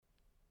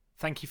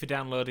Thank you for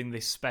downloading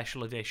this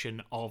special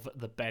edition of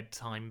the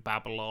Bedtime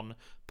Babble On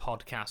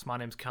Podcast. My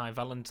name's Kai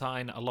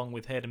Valentine. Along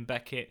with Hayden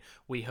Beckett,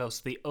 we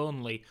host the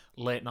only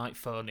late-night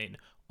phone-in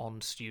on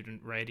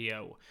student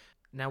radio.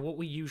 Now, what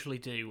we usually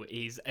do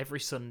is every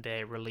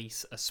Sunday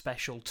release a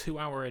special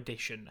 2-hour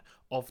edition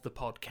of the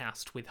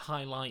podcast with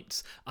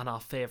highlights and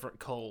our favourite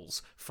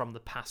calls from the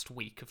past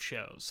week of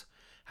shows.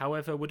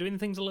 However, we're doing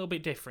things a little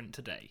bit different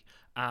today,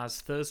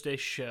 as Thursday's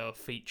show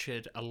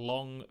featured a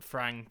long,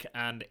 frank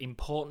and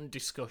important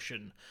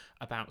discussion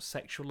about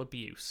sexual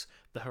abuse,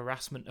 the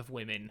harassment of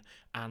women,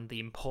 and the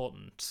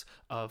importance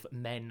of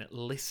men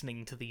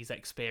listening to these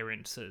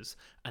experiences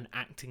and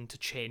acting to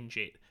change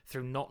it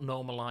through not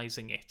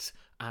normalising it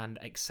and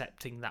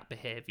accepting that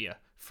behaviour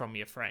from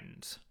your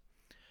friends.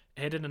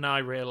 Hayden and I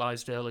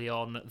realised early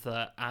on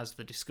that as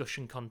the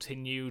discussion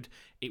continued,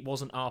 it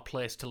wasn't our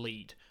place to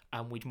lead,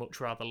 and we'd much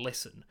rather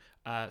listen.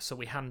 So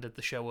we handed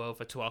the show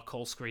over to our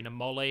call screener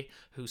Molly,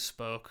 who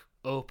spoke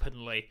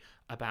openly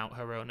about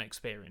her own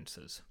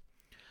experiences.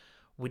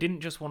 We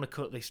didn't just want to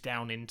cut this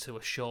down into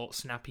a short,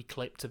 snappy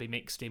clip to be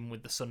mixed in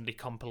with the Sunday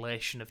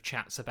compilation of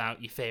chats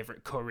about your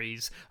favourite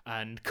curries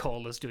and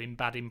callers doing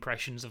bad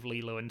impressions of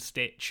Lilo and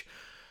Stitch.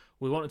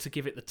 We wanted to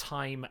give it the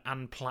time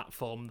and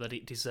platform that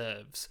it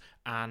deserves,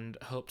 and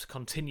hope to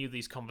continue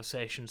these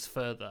conversations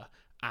further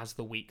as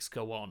the weeks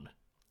go on,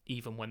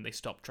 even when they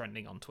stop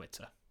trending on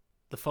Twitter.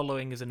 The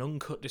following is an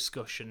uncut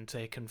discussion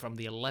taken from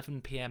the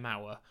 11 p.m.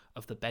 hour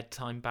of the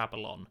Bedtime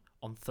Babble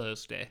on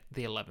Thursday,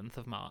 the 11th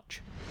of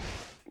March.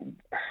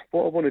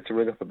 What I wanted to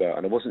ring up about,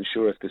 and I wasn't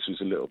sure if this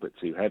was a little bit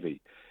too heavy,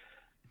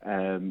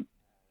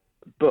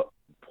 but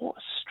what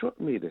struck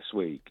me this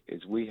week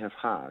is we have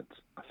had,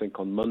 I think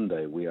on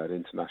Monday, we had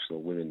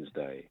International Women's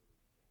Day.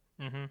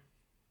 Mm-hmm.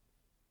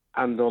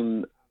 And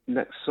on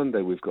next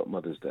Sunday, we've got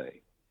Mother's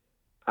Day.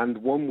 And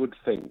one would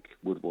think,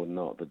 would one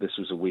not, that this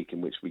was a week in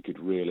which we could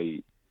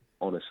really,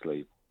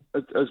 honestly,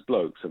 as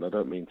blokes, and I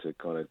don't mean to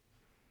kind of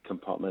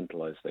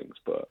compartmentalize things,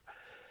 but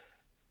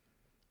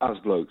as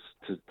blokes,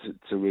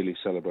 to really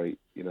celebrate,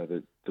 you know,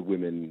 the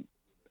women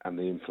and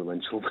the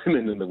influential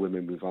women and the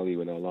women we value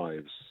in our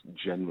lives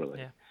generally.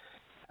 Yeah.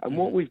 And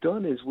what we've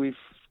done is we've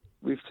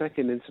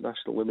taken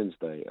International Women's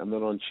Day, and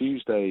then on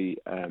Tuesday,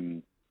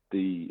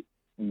 the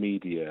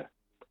media,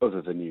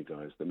 other than you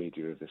guys, the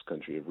media of this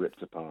country, have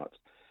ripped apart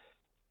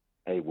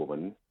a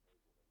woman.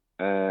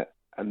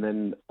 And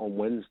then on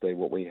Wednesday,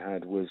 what we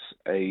had was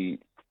a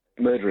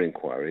murder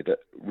inquiry that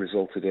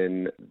resulted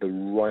in the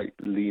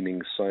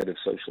right-leaning side of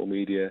social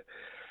media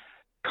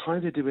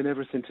kind of doing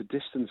everything to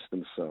distance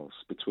themselves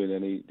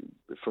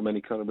from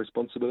any kind of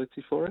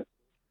responsibility for it.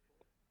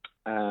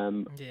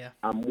 And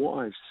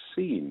what I've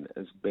seen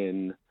has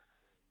been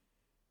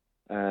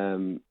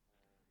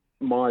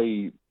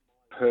my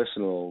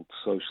personal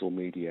social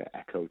media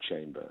echo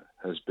chamber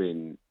has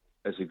been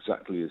as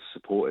exactly as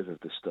supportive of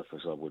this stuff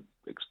as I would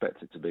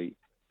expect it to be.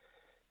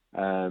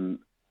 And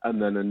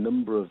then a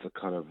number of the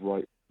kind of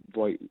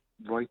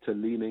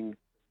writer-leaning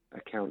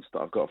accounts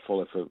that I've got to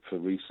follow for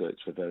research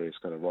for various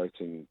kind of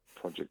writing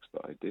projects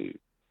that I do.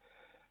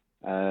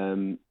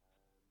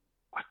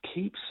 I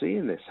keep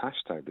seeing this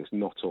hashtag, this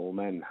not all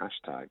men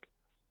hashtag.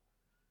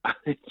 And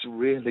it's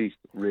really,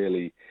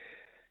 really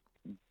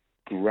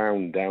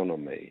ground down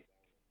on me.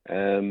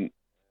 And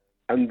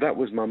that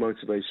was my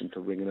motivation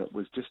for ringing up,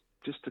 was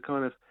just to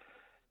kind of,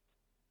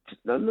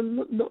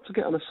 not to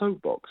get on a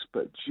soapbox,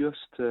 but just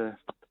to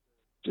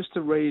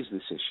raise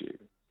this issue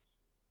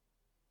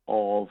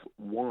of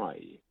why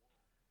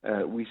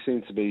we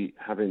seem to be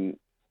having,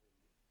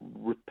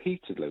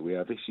 repeatedly, we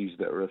have issues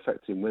that are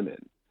affecting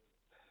women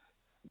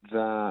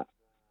that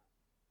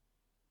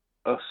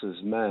us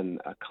as men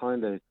are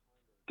kind of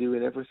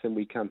doing everything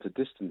we can to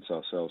distance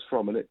ourselves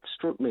from. And it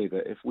struck me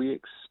that if we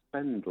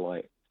expend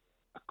like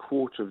a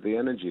quarter of the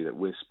energy that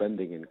we're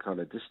spending in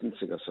kind of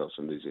distancing ourselves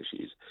from these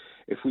issues,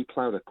 if we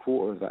ploughed a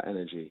quarter of that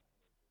energy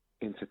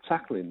into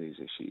tackling these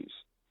issues,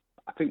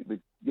 I think the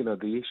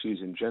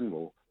issues in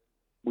general,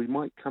 we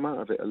might come out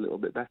of it a little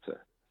bit better.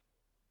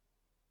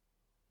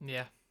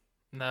 Yeah.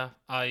 No,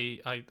 I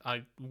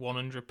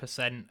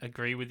 100%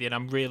 agree with you, and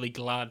I'm really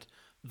glad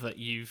that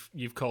you've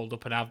called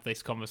up and have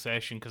this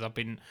conversation, because I've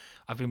been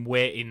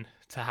waiting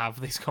to have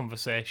this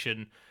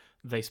conversation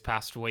this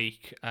past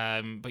week.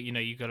 But you know,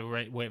 you've got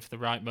to wait for the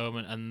right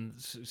moment and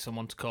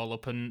someone to call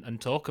up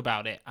and talk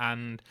about it.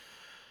 And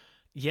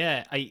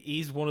yeah, it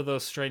is one of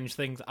those strange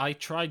things. I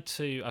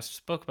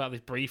spoke about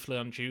this briefly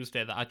on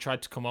Tuesday, that I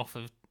tried to come off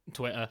of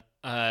Twitter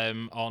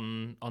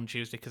on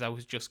Tuesday because I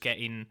was just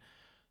getting.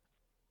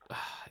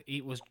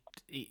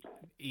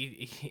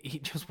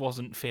 It just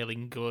wasn't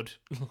feeling good.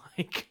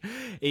 Like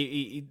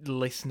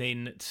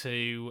listening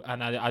to,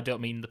 and I don't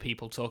mean the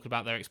people talking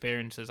about their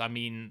experiences. I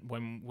mean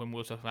when we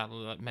were talking about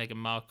like Meghan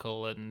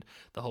Markle and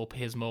the whole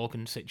Piers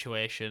Morgan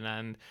situation.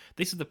 And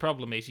this is the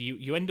problem: is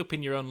you end up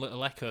in your own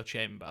little echo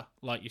chamber,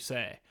 like you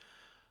say,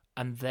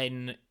 and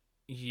then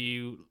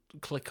you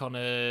click on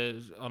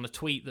a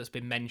tweet that's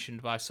been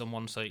mentioned by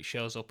someone, so it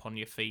shows up on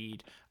your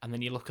feed, and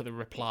then you look at the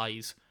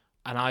replies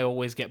And I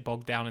always get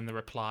bogged down in the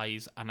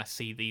replies, and I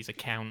see these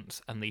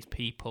accounts and these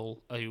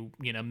people who,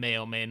 may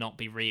or may not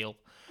be real,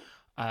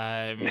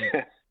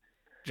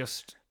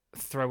 just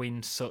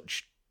throwing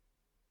such...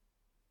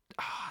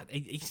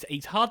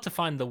 It's hard to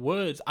find the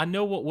words. I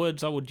know what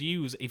words I would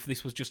use if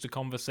this was just a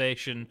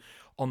conversation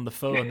on the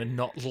phone and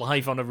not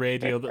live on a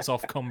radio that's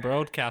Ofcom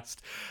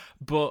broadcast.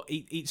 But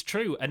it's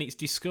true, and it's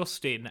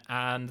disgusting.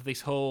 And this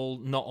whole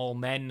 "not all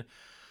men"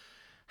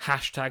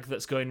 hashtag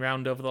that's going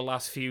around over the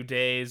last few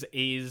days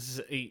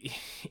is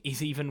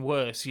even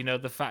worse.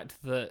 The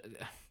fact that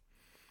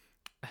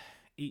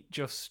it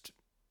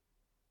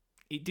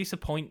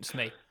disappoints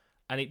me,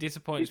 and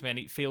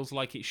it feels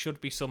like it should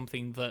be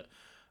something that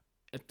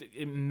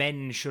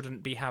men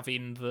shouldn't be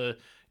having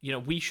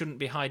we shouldn't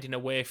be hiding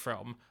away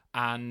from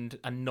and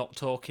not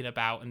talking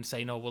about and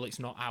saying, oh, well, it's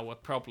not our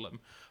problem,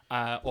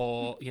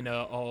 or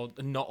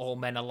not all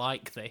men are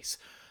like this.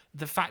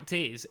 The fact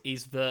is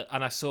that,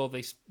 and I saw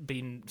this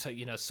being,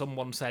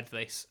 someone said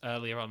this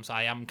earlier on, so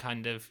I am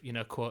kind of,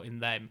 quoting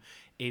them,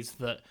 is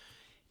that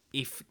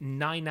if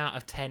 9 out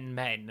of 10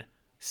 men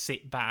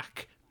sit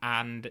back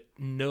and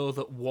know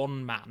that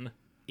one man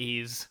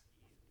is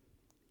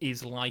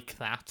like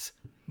that,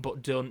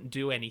 but don't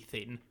do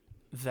anything,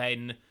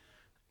 then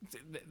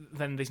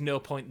there's no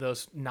point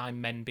those 9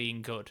 men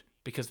being good,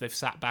 because they've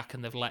sat back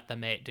and they've let their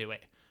mate do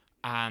it.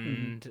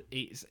 And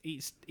it's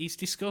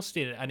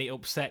disgusting, and it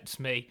upsets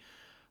me,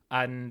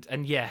 and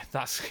yeah,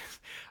 that's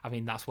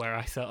where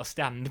I sort of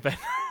stand. But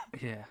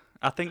yeah,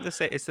 I think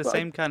it's the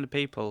same kind of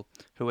people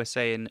who are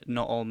saying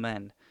not all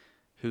men,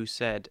 who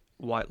said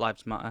white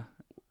lives matter,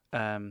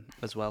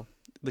 as well.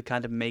 They're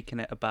kind of making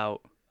it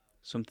about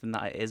something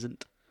that it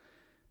isn't.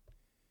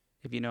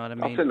 If you know what I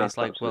mean, it's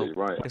like, well,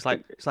 right. It's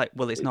like,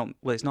 well, it's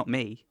not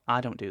me.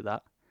 I don't do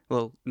that.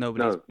 Well,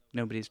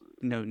 nobody's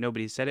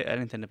said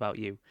anything about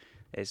you.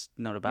 It's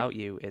not about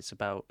you. It's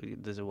about,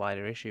 there's a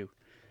wider issue.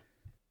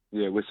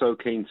 Yeah, we're so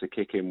keen to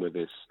kick in with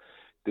this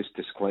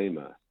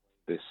disclaimer.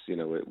 This,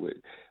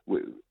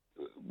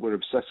 we're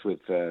obsessed with,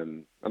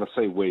 and I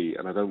say we,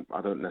 and I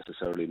don't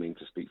necessarily mean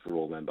to speak for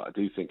all men, but I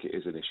do think it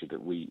is an issue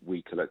that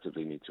we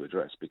collectively need to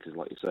address, because,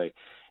 like you say,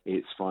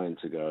 it's fine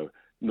to go,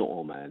 not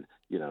all men.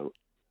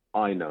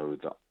 I know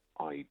that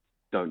I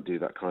don't do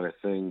that kind of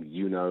thing.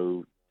 We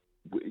all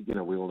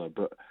know,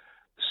 but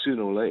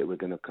sooner or later we're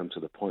going to come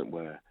to the point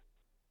where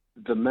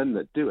the men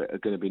that do it are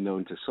going to be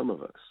known to some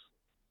of us.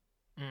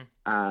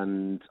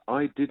 And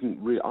I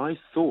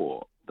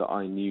thought that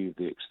I knew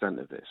the extent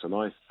of this, and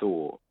I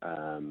thought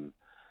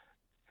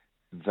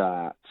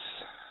that,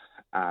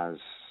 as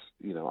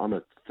I'm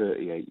a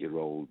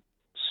 38-year-old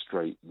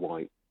straight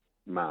white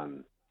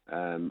man.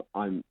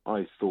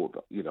 I thought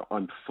that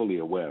I'm fully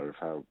aware of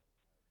how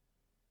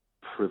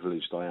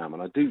privileged I am,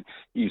 and I do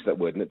use that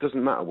word, and it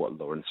doesn't matter what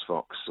Lawrence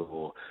Fox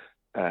or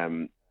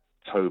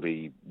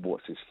Toby,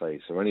 what's his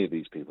face, or any of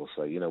these people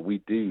say. We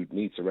do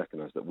need to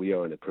recognise that we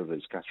are in a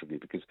privileged category,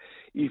 because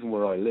even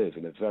where I live,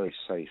 in a very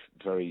safe,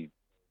 very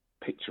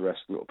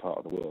picturesque little part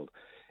of the world,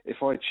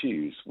 if I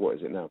choose, what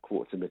is it now,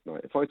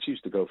 11:45, if I choose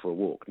to go for a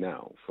walk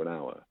now for an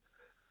hour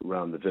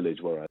around the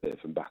village where I live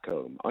and back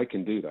home, I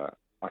can do that.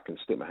 I can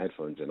stick my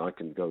headphones in. I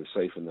can go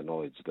safe in the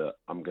knowledge that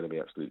I'm going to be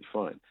absolutely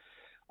fine.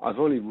 I've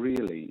only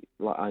really,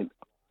 I've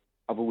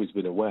always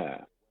been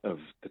aware of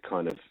the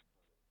kind of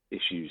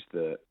issues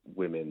that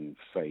women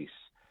face.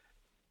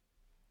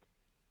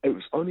 It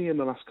was only in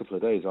the last couple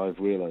of days I've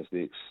realised the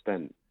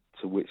extent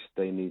to which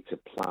they need to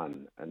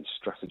plan and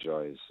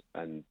strategize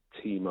and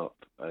team up,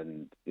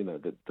 and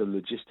the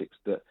logistics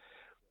that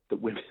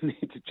women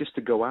need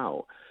to go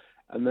out.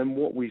 And then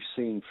what we've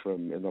seen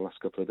in the last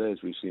couple of days,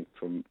 we've seen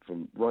from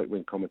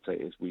right-wing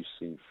commentators, we've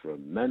seen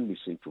from men, we've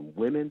seen from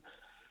women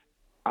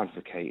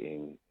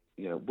advocating,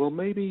 well,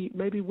 maybe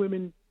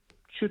women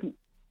shouldn't,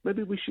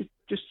 maybe we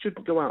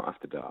shouldn't go out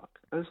after dark.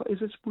 And it's like, is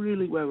this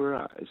really where we're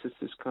at? Is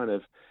this kind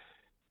of,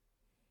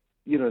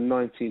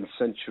 19th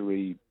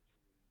century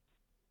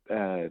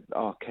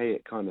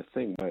archaic kind of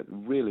thing, where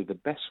really the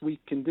best we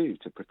can do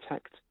to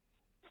protect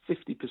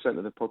 50%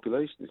 of the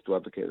population is to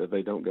advocate that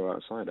they don't go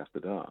outside after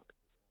dark?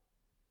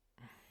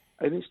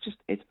 And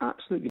it's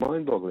absolutely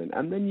mind-boggling.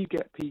 And then you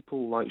get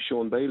people like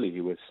Sean Bailey,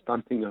 who are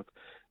standing up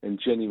and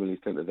genuinely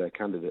think that they're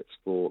candidates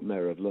for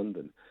Mayor of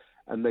London.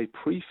 And they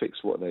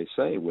prefix what they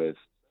say with,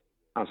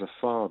 as a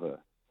father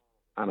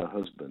and a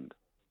husband.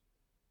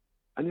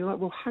 And you're like,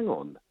 well, hang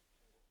on.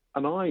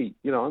 And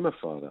I'm a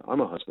father,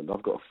 I'm a husband,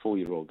 I've got a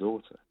 4-year-old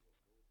daughter.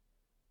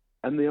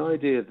 And the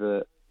idea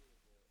that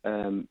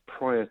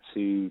prior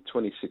to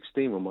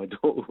 2016, when my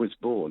daughter was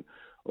born,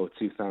 or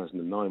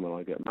 2009 when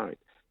I get married,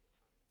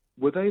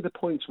 were they the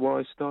points where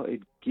I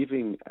started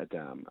giving a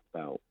damn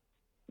about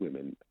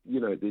women?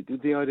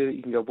 The idea that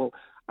you can go, well,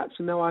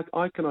 actually, now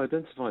I can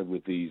identify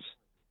with these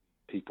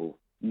people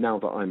now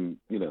that I'm,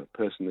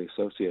 personally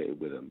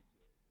associated with them.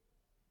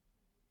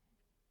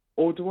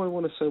 Or do I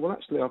want to say, well,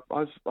 actually,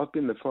 I've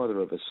been the father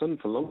of a son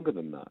for longer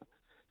than that.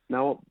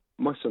 Now,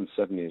 my son's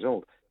 7 years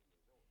old.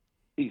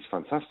 He's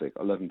fantastic.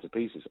 I love him to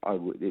pieces.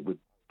 It would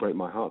break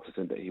my heart to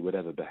think that he would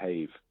ever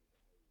behave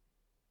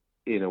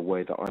in a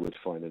way that I would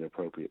find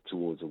inappropriate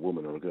towards a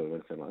woman or a girl or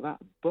anything like that.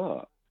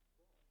 But,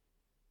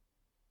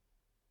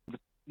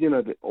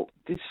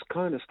 this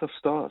kind of stuff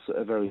starts at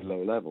a very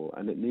low level,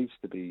 and it needs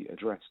to be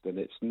addressed. And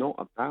it's not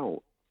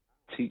about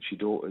teach your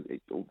daughters.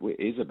 It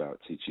is about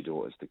teach your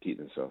daughters to keep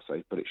themselves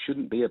safe, but it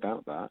shouldn't be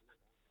about that.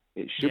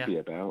 It should be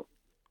about,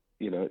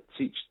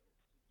 teach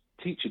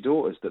your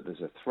daughters that there's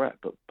a threat,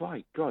 but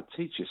by God,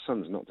 teach your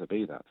sons not to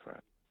be that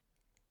threat.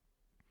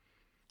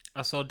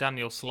 I saw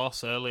Daniel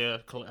Sloss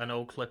earlier, an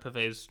old clip of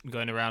his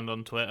going around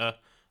on Twitter,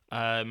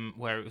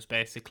 where it was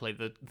basically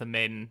the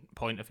main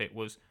point of it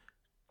was,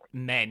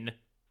 men,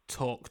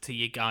 talk to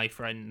your guy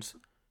friends,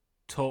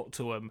 talk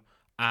to them,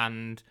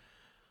 and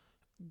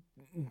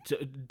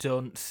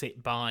don't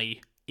sit by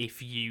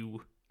if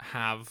you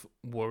have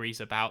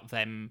worries about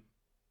them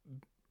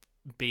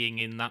being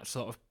in that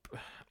sort of,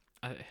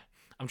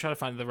 I'm trying to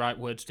find the right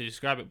words to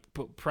describe it,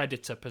 but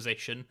predator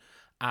position,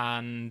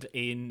 and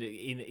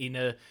in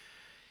a,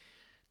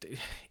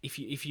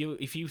 if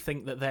you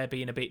think that they're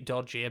being a bit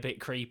dodgy, a bit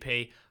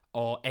creepy,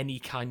 or any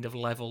kind of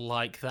level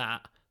like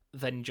that,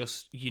 then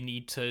just you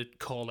need to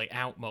call it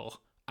out more.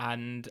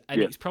 And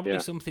it's probably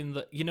something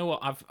that,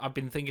 what I've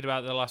been thinking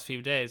about the last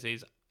few days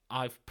is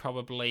I've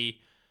probably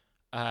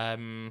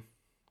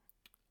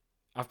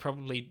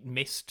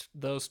missed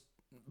those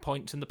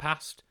points in the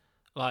past.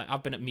 Like,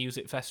 I've been at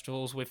music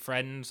festivals with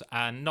friends,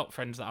 and not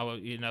friends that I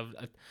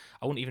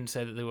wouldn't even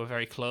say that they were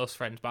very close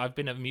friends, but I've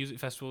been at music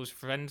festivals with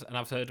friends, and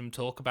I've heard them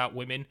talk about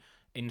women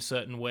in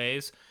certain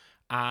ways,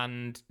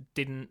 and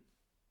didn't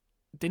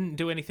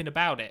do anything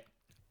about it.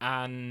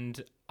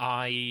 And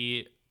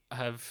I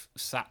have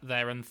sat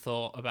there and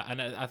thought about,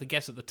 and I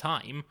guess at the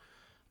time,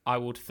 I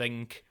would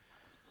think,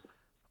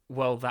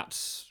 well,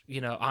 that's,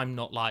 I'm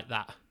not like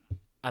that,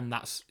 and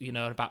that's,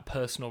 about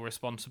personal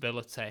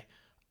responsibility.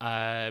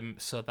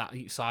 So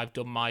I've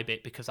done my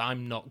bit, because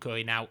I'm not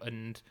going out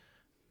and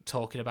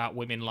talking about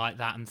women like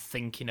that and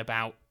thinking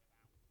about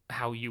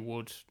how you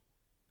would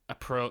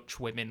approach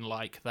women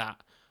like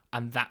that,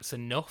 and that's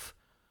enough.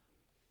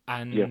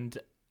 And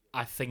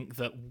I think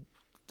that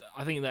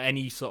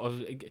any sort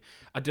of,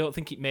 I don't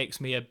think it makes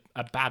me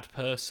a bad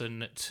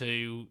person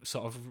to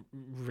sort of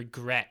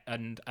regret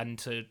and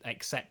to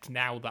accept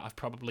now that I've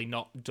probably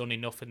not done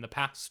enough in the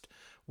past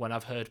when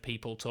I've heard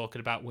people talking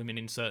about women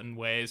in certain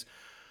ways.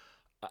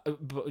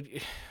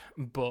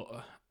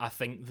 But I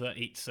think that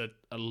it's a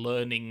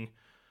learning.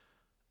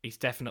 It's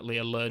definitely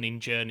a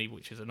learning journey,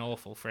 which is an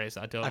awful phrase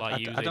that I don't like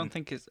using. I don't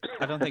think it's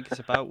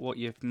about what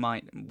you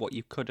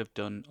could have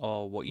done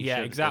or what you should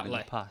have done in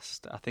the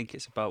past. I think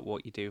it's about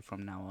what you do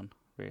from now on,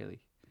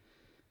 really.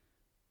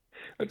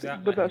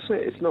 Exactly. But that's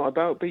it. It's not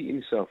about beating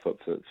yourself up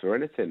for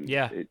anything.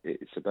 Yeah.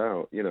 It's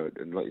about,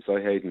 and like you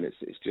say, Hayden,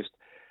 it's just,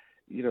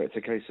 it's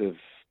a case of,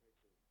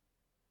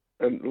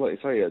 and like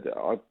I say,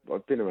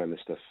 I've been around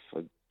this stuff.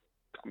 Like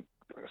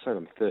I said,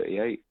 I'm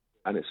 38,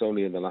 and it's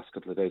only in the last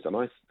couple of days.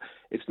 And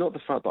it's not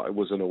the fact that I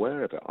was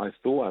unaware of it. I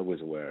thought I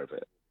was aware of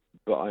it,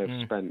 but I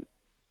have spent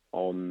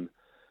on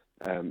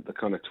the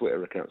kind of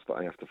Twitter accounts that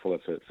I have to follow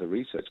for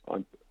research.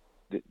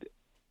 The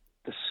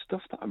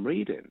stuff that I'm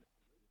reading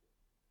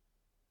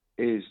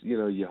is,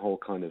 your whole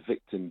kind of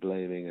victim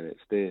blaming, and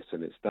it's this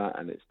and it's that,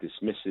 and it's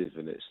dismissive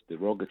and it's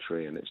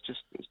derogatory, and it's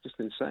just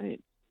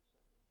insane.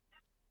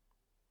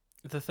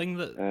 The thing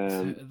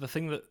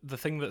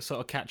that sort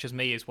of catches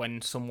me is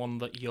when someone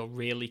that you're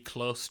really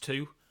close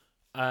to,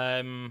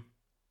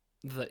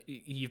 that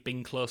you've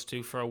been close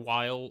to for a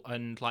while,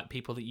 and like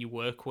people that you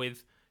work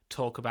with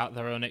talk about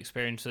their own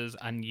experiences,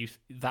 and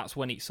that's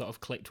when it sort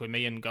of clicked with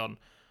me and gone,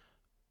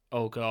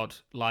 oh God,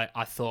 like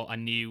I thought I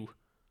knew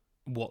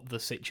what the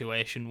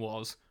situation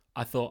was.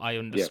 I thought I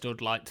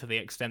understood, like, to the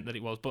extent that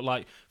it was. But,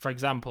 like, for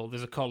example,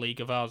 there's a colleague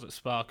of ours at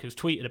Spark who's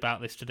tweeted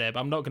about this today, but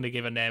I'm not going to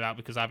give her name out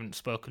because I haven't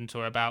spoken to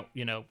her about,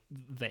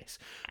 this.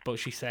 But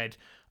she said,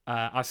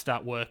 I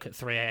start work at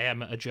 3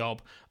 a.m. at a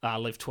job that I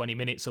live 20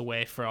 minutes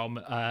away from,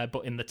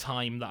 but in the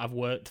time that I've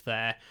worked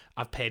there,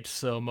 I've paid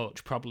so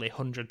much, probably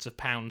hundreds of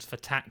pounds for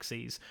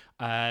taxis,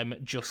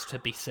 just to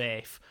be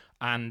safe.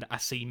 And I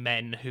see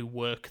men who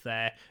work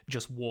there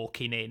just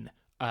walking in.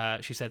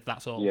 She said,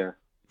 that's all. Yeah.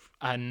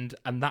 And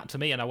that to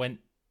me, and I went,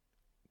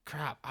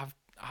 crap,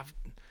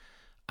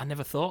 I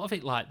never thought of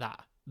it like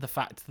that. The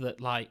fact that,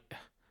 like,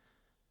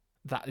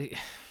 that,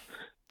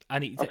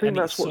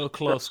 it's so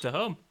close to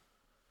home.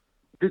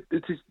 This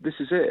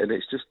is it, and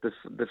it's just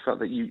the fact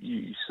that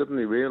you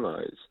suddenly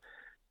realise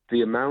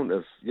the amount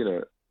of,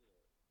 you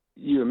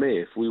and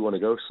me, if we want to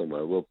go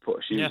somewhere, we'll put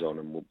our shoes on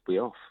and we'll be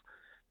off.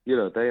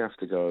 They have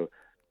to go,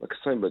 like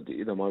I say, but,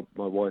 my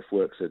wife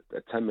works a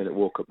 10-minute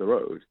walk up the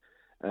road,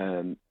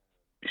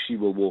 she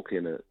will walk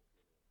in at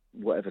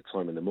whatever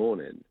time in the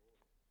morning.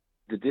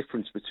 The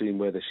difference between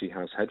whether she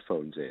has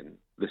headphones in,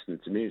 listening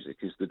to music,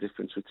 is the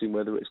difference between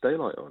whether it's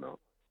daylight or not.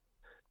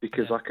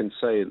 Because I can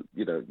say,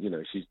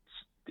 she's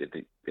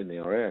in the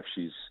RAF,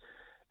 she's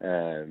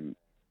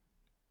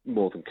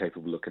more than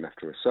capable of looking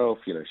after herself.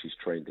 She's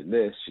trained in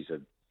this. She's a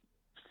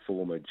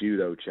former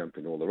judo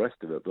champion, all the rest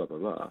of it, blah, blah,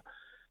 blah.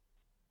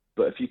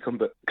 But if you come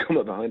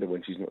up behind her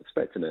when she's not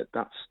expecting it,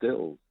 that's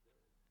no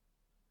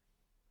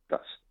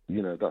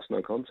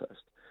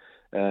contest.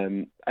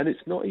 And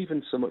it's not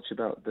even so much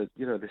about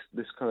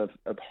this kind of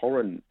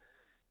abhorrent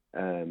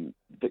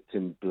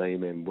victim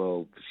blaming.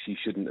 Well, she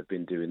shouldn't have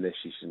been doing this.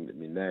 She shouldn't have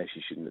been there.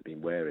 She shouldn't have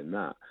been wearing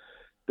that.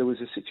 There was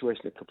a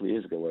situation a couple of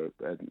years ago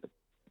where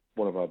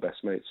one of our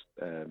best mates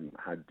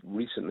had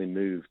recently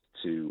moved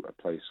to a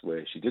place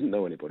where she didn't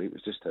know anybody. It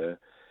was just her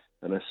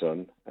and her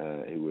son,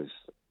 who was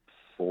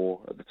 4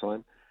 at the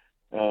time.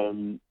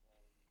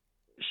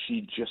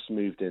 She just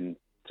moved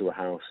into a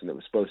house, and it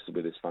was supposed to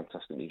be this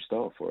fantastic new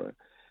start for her.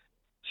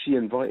 She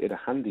invited a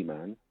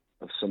handyman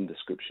of some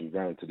description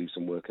round to do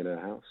some work in her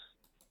house,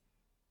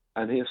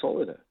 and he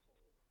assaulted her.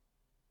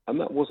 And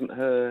that wasn't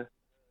her.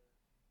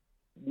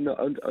 No,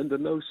 under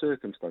no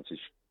circumstances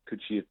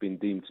could she have been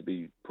deemed to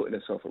be putting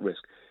herself at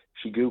risk.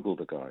 She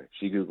Googled a guy.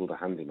 She Googled a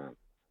handyman,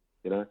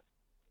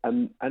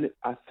 And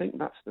I think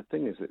that's the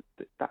thing, is that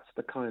that's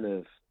the kind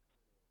of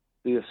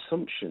the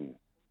assumption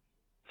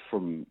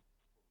from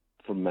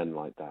men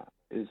like that,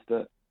 is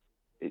that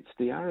it's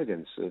the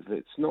arrogance of,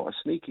 it's not a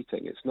sneaky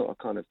thing. It's not a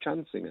kind of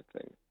chancing a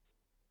thing.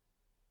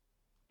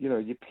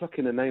 You're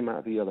plucking a name out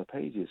of the yellow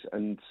pages,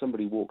 and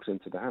somebody walks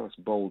into the house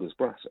bold as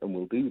brass and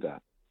will do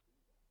that.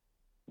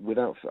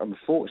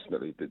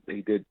 Unfortunately,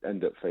 he did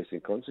end up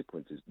facing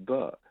consequences.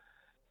 But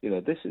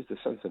this is the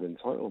sense of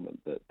entitlement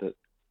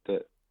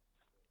that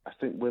I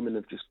think women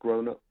have just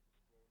grown up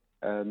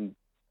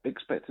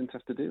expecting to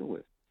have to deal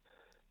with.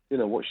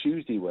 What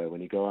shoes do you wear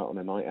when you go out on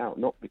a night out?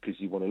 Not because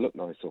you want to look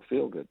nice or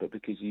feel good, but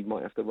because you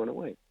might have to run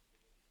away.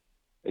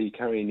 Are you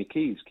carrying your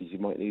keys because you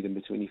might need them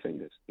between your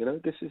fingers?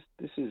 This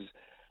is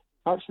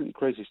absolutely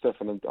crazy stuff,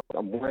 and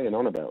I'm weighing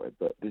on about it.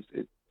 But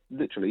it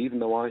literally, even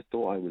though I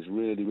thought I was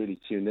really, really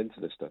tuned into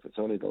this stuff, it's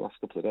only the last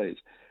couple of days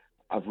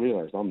I've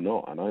realised I'm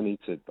not, and I need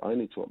to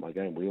up my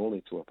game. We all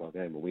need to up our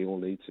game, and we all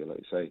need to, like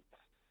you say,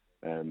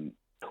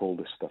 call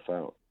this stuff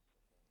out.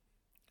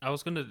 That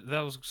was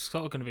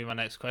sort of going to be my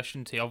next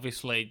question to you.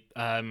 Obviously,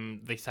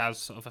 this has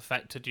sort of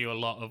affected you a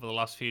lot over the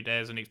last few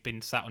days, and it's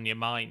been sat on your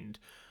mind.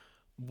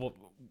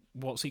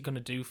 What's it going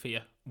to do for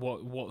you?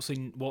 What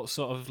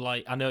sort of,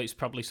 like, I know it's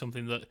probably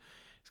something that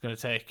it's going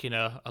to take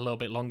a little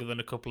bit longer than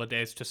a couple of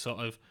days to sort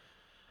of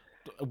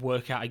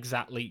work out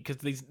exactly, because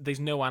there's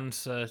no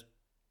answer,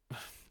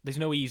 there's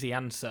no easy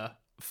answer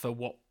for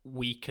what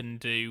we can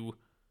do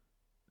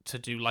to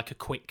do like a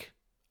quick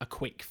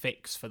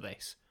fix for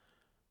this.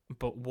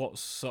 But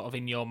what's sort of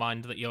in your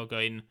mind that you're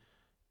going,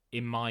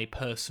 in my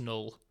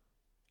personal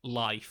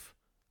life,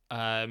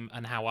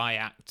 and how I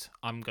act,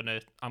 I'm gonna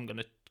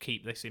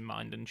keep this in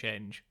mind and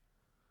change?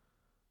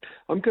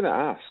 I'm gonna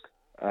ask.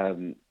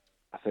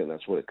 I think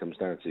that's what it comes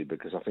down to,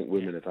 because I think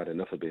women have had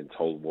enough of being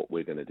told what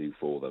we're going to do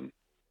for them,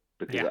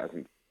 because it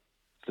hasn't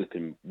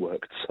flipping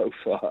worked so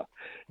far.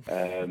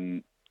 I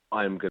am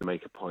going to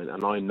make a point,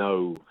 and I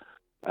know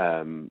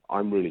I'm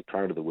really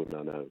proud of the women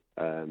I know.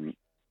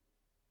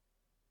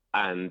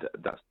 And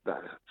that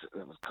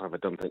was kind of a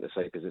dumb thing to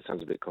say, because it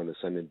sounds a bit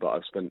condescending, but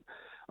I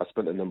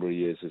spent a number of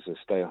years as a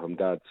stay-at-home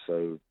dad,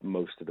 so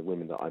most of the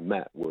women that I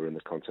met were in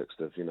the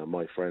context of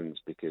my friends,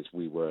 because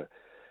we were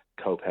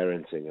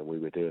co-parenting and we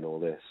were doing all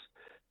this.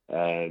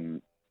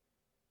 And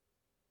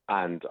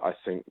I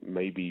think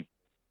maybe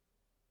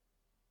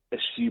for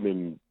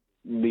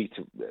me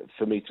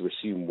to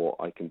assume what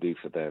I can do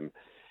for them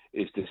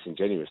is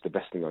disingenuous. The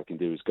best thing I can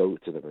do is go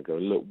to them and go,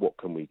 look, what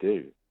can we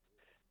do?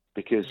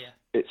 Because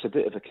it's a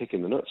bit of a kick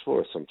in the nuts for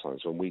us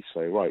sometimes when we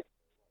say, right,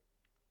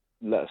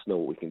 let us know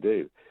what we can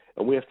do.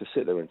 And we have to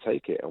sit there and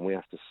take it. And we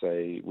have to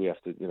say,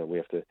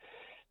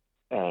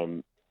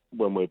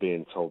 when we're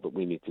being told that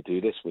we need to do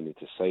this, we need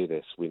to say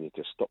this, we need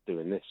to stop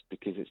doing this,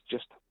 because it's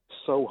just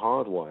so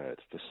hardwired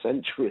for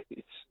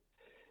centuries.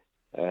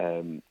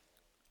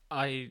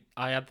 I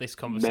had this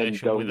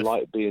conversation. Men don't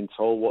like being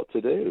told what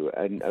to do,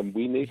 and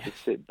we need to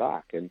sit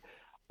back. And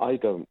I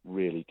don't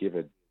really give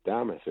a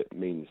damn if it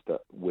means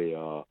that we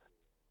are,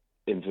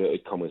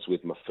 inverted commas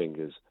with my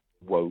fingers,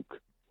 woke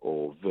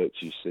or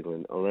virtue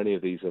signaling or any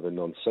of these other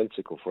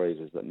nonsensical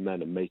phrases that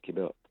men are making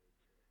up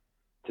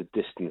to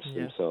distance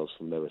themselves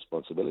from their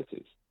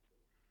responsibilities.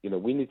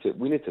 We need to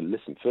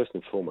listen. First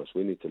and foremost,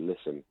 we need to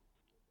listen.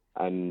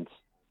 And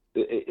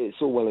it's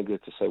all well and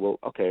good to say, well,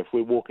 okay, if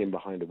we're walking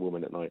behind a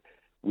woman at night,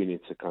 we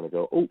need to kind of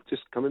go, oh,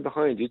 just coming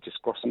behind you,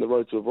 just crossing the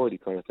road to avoid you,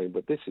 kind of thing.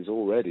 But this is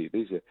already,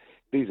 these are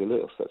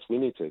little steps. We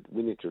need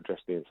to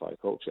address the entire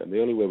culture, and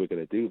the only way we're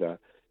going to do that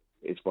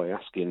is by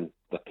asking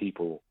the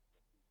people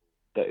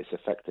that it's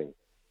affecting.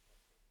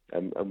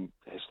 And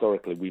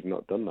historically, we've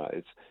not done that.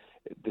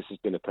 This has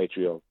been a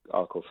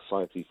patriarchal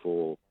society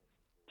for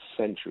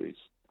centuries,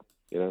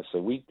 So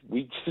we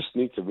just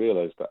need to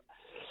realise that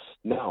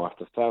now,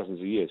 after thousands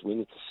of years, we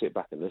need to sit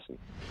back and listen.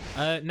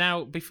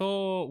 Now,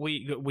 before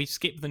we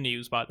skip the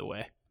news, by the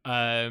way,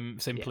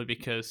 simply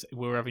because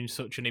we're having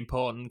such an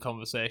important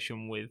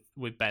conversation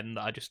with Ben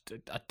that I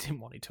didn't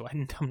want it to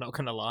end. I'm not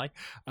going to lie.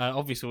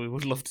 Obviously, we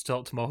would love to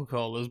talk to more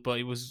callers, but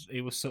it was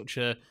such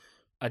a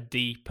a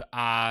deep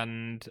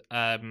and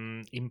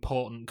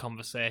important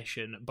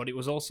conversation, but it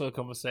was also a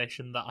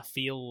conversation that I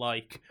feel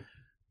like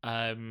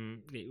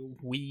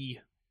we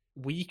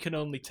can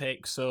only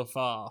take so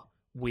far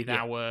with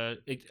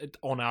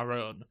on our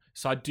own.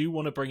 So I do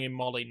want to bring in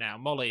Molly now.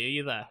 Molly, are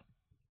you there?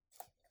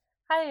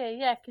 Hiya,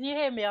 yeah, can you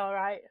hear me all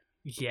right?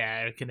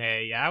 Yeah, I can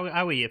hear you.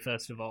 How are you,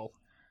 first of all?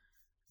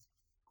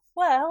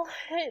 Well,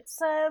 it's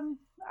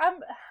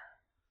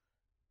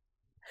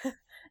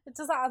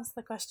does that answer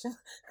the question?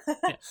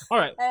 Yeah. All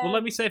right. Well,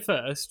 let me say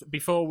first,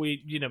 before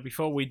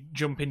we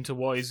jump into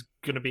what is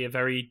going to be a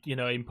very,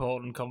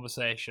 important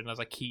conversation, as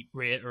I keep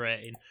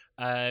reiterating,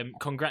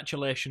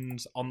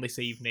 congratulations on this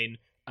evening,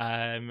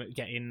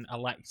 getting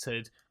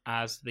elected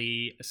as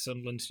the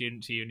Sunderland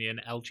Students'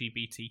 Union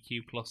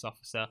LGBTQ+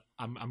 officer.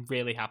 I'm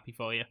really happy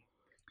for you.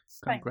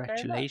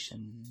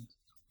 Congratulations.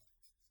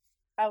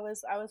 I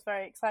was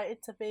very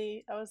excited to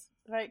be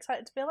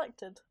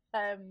elected.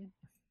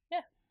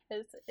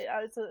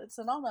 It's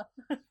an honour.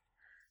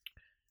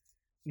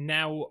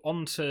 Now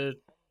on to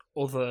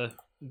other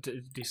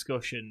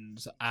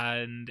discussions,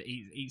 and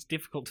it's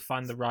difficult to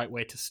find the right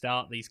way to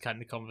start these kind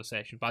of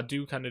conversations, but I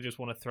do kind of just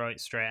want to throw it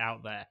straight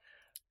out there.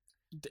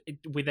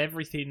 With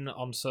everything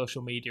on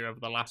social media over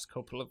the last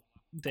couple of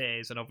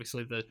days, and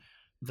obviously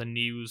the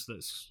news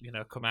that's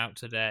come out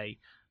today,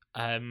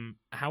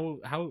 how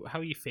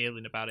are you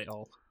feeling about it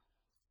all?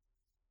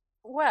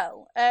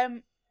 Well,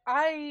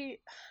 I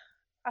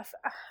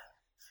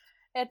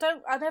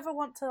never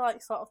want to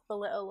sort of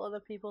belittle other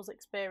people's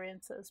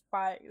experiences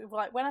by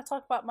when I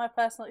talk about my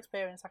personal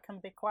experience, I can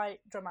be quite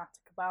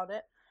dramatic about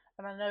it,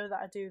 and I know that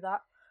I do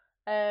that.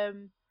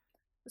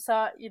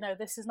 So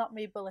this is not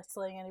me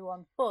belittling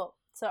anyone, but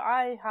so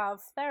I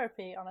have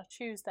therapy on a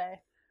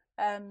Tuesday,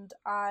 and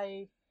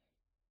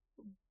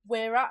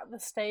we're at the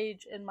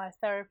stage in my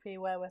therapy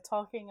where we're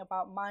talking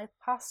about my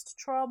past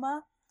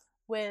trauma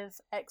with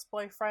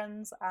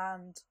ex-boyfriends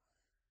and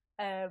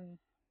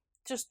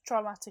just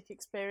traumatic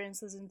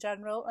experiences in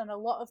general, and a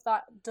lot of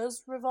that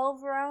does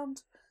revolve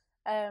around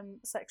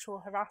sexual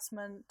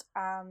harassment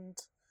and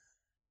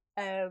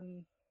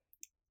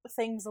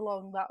things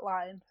along that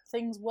line,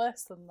 things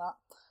worse than that.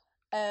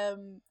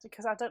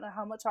 Because I don't know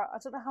how much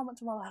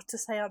I'm allowed to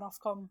say on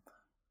Ofcom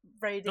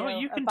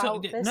radio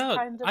about this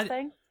kind of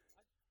thing.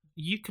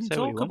 You can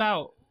talk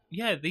about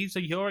these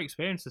are your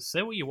experiences.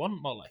 Say what you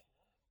want, Molly.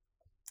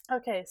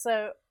 Okay,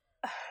 so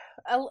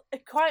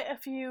quite a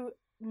few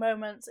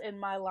moments in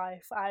my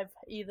life I've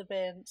either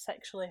been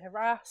sexually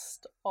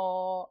harassed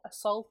or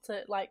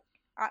assaulted,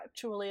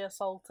 actually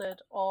assaulted,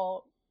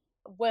 or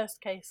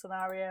worst case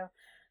scenario,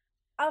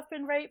 I've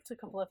been raped a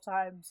couple of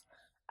times,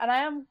 and I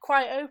am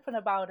quite open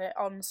about it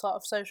on sort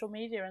of social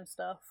media and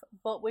stuff,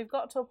 but we've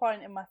got to a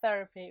point in my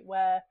therapy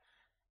where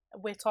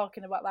we're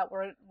talking about that,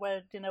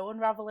 we're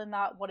unraveling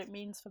that, what it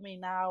means for me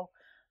now,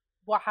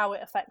 how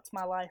it affects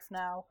my life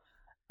now,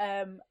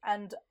 and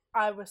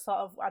I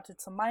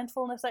did some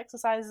mindfulness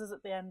exercises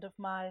at the end of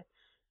my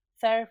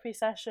therapy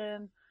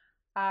session,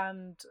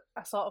 and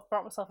I sort of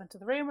brought myself into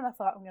the room and I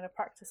thought, I'm going to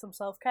practice some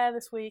self-care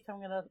this week, I'm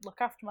going to look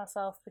after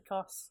myself,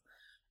 because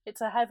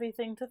it's a heavy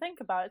thing to think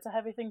about, it's a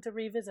heavy thing to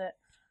revisit.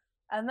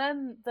 And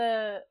then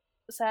the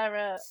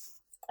Sarah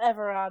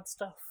Everard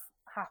stuff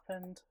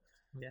happened,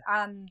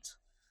 and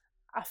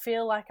I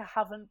feel like I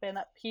haven't been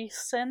at peace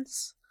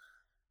since,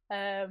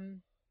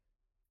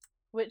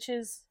 which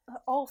is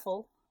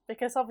awful.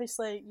 Because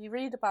obviously you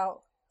read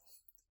about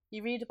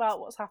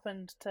what's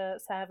happened to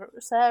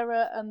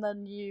Sarah, and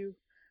then you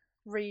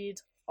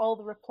read all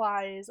the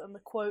replies and the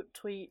quote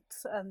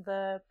tweets and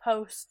the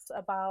posts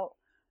about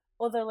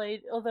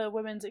other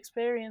women's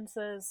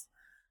experiences,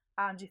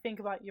 and you think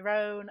about your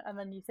own, and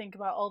then you think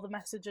about all the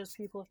messages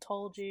people have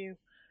told you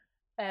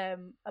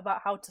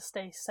about how to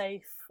stay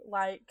safe.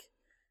 Like,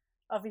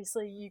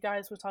 obviously you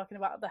guys were talking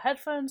about the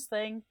headphones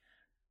thing,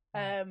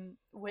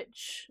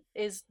 which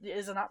is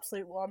an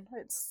absolute one.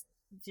 It's,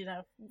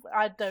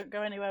 I don't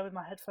go anywhere with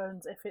my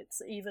headphones if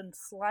it's even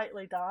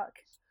slightly dark.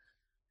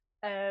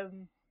 I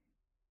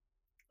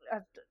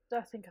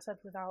think I said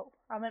without.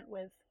 I meant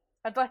with.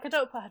 I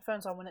don't put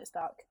headphones on when it's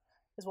dark,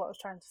 is what I was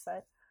trying to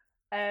say.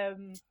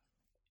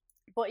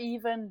 But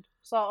even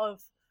sort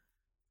of,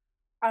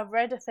 I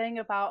read a thing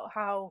about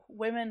how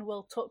women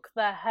will tuck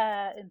their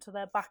hair into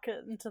the back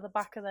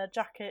of their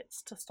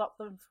jackets to stop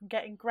them from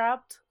getting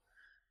grabbed.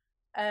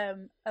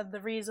 And the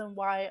reason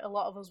why a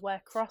lot of us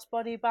wear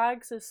crossbody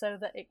bags is so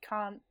that it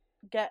can't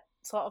get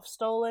sort of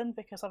stolen,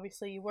 because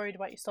obviously you're worried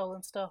about your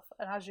stolen stuff,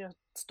 and as you're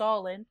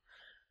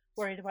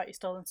worried about your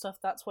stolen stuff,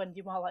 that's when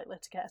you're more likely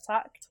to get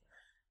attacked.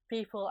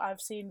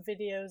 I've seen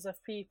videos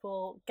of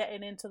people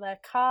getting into their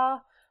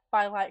car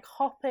by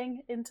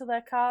hopping into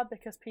their car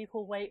because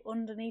people wait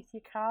underneath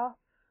your car.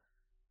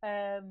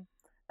 And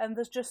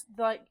there's just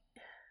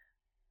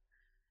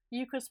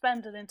you could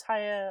spend an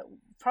entire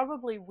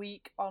probably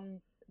week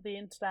on the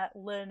internet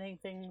learning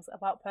things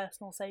about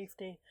personal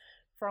safety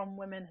from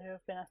women who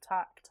have been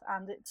attacked,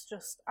 and it's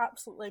just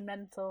absolutely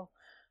mental,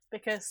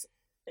 because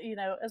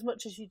as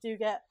much as you do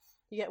get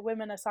You get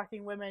women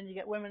attacking women, you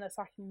get women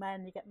attacking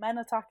men, you get men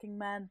attacking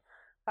men,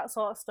 that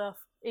sort of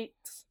stuff.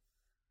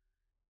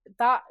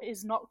 That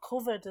is not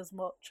covered as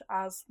much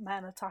as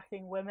men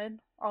attacking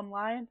women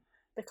online,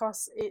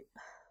 because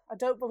I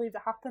don't believe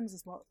it happens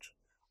as much,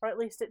 or at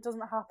least it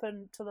doesn't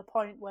happen to the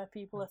point where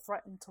people are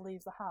threatened to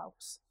leave the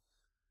house.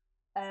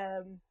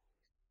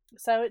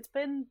 So it's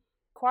been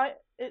quite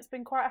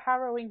a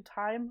harrowing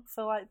time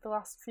for like the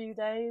last few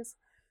days.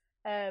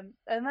 And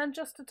then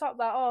just to top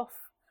that off,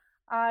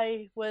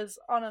 I was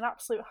on an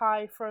absolute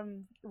high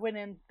from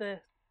winning the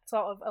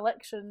sort of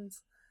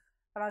elections,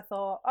 and I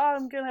thought, oh,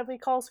 I'm going to be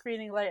call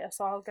screening later,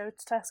 so I'll go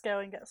to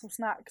Tesco and get some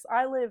snacks.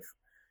 I live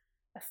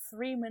a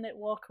 3-minute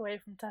walk away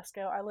from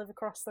Tesco. I live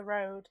across the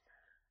road,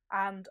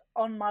 and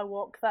on my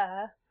walk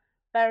there,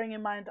 bearing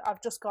in mind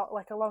I've just got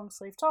like a long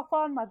sleeve top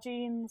on, my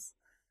jeans,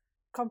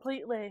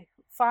 completely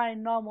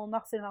fine, normal,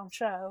 nothing on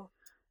show,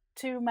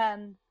 2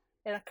 men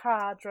in a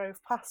car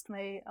drove past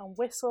me and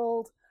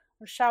whistled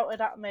and shouted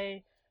at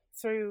me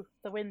through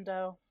the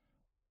window,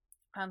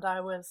 and I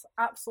was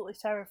absolutely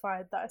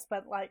terrified that I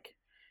spent like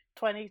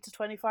 20 to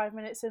 25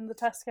 minutes in the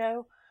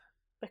Tesco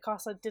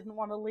because I didn't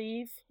want to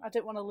leave. I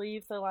didn't want to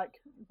leave the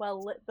like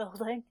well lit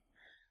building.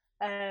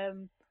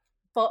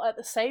 But at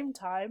the same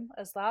time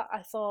as that,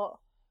 I thought,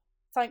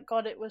 thank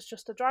God it was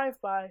just a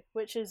drive-by,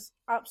 which is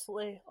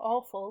absolutely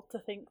awful to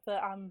think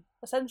that I'm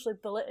essentially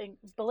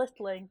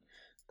belittling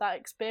that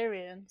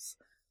experience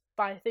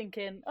by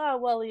thinking, oh,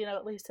 well, you know,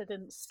 at least it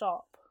didn't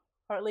stop,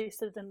 or at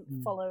least it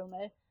didn't follow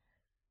me,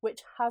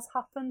 which has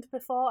happened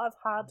before. I've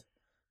had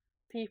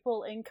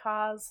people in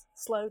cars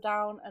slow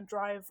down and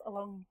drive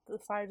along the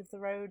side of the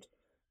road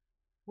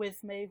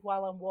with me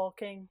while I'm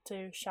walking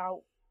to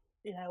shout,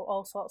 you know,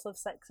 all sorts of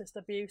sexist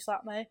abuse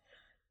at me.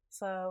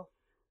 So,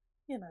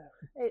 you know,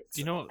 it's...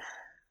 Do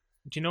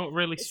you know what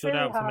really stood really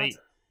out for me?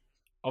 hard.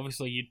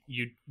 Obviously,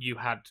 you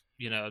had,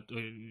 you know,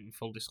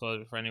 full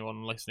disclosure for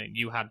anyone listening,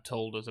 you had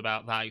told us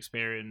about that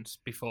experience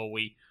before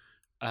we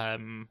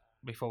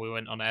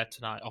went on air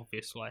tonight,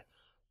 obviously.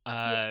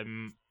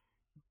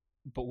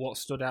 But what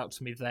stood out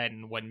to me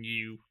then when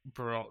you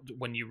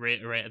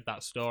reiterated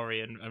that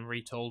story and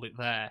retold it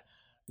there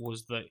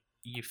was that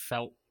you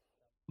felt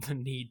the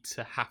need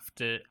to have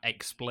to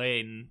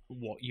explain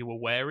what you were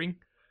wearing,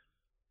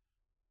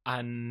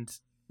 and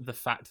the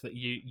fact that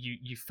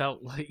you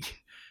felt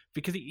like,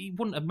 because it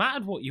wouldn't have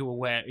mattered what you were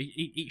wearing.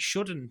 It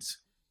shouldn't.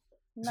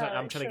 No,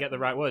 I'm trying to get the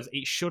right words.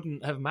 It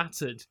shouldn't have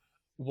mattered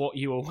what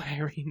you were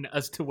wearing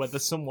as to whether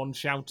someone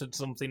shouted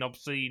something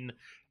obscene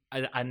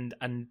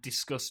and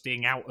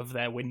disgusting out of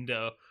their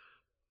window.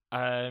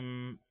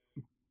 But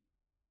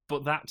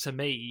that to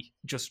me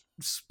just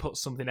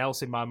puts something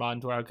else in my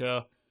mind where I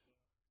go,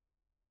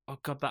 oh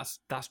God,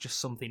 that's just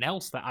something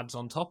else that adds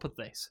on top of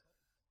this.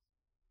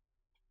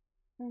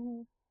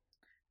 Mm-hmm.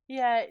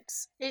 Yeah,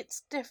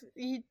 it's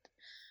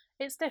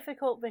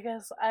difficult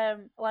because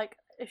like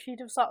if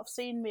you'd have sort of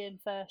seen me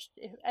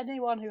if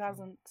anyone who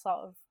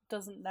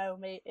doesn't know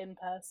me in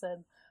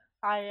person,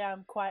 I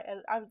am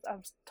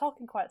I'm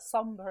talking quite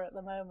somber at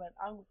the moment.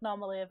 I'm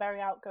normally a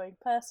very outgoing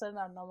person.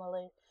 I'm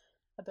normally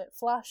a bit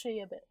flashy,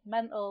 a bit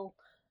mental.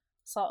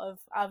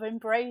 I've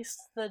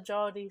embraced the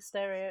Geordie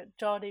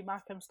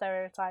Mackham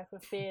stereotype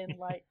of being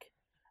like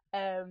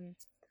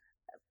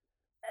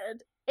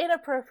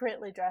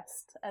inappropriately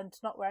dressed and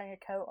not wearing a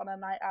coat on a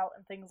night out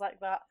and things like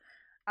that.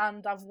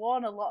 And I've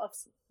worn a lot of,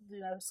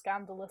 you know,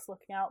 scandalous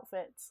looking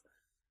outfits,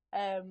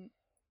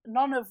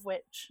 none of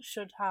which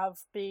should have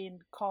been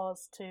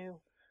cause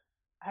to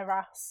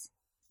harass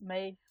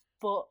me,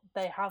 but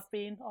they have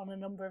been on a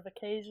number of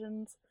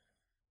occasions.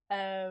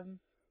 And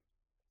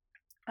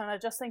I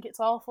just think it's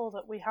awful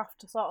that we have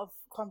to sort of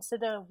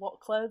consider what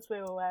clothes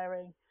we were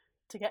wearing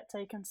to get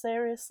taken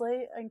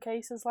seriously in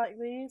cases like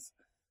these.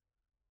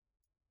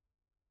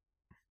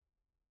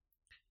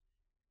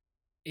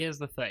 Here's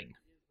the thing,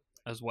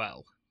 as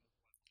well,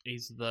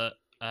 is that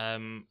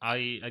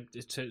I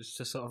to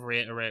sort of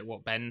reiterate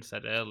what Ben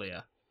said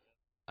earlier.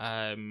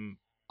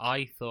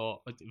 I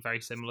thought,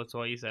 very similar to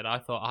what you said, I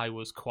thought I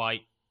was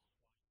quite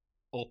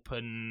up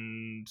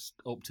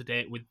to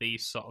date with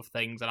these sort of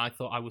things, and I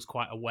thought I was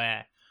quite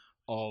aware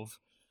of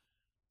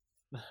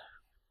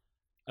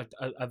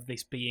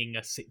this being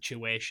a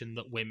situation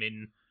that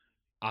women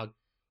are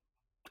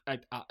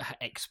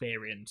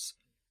experience,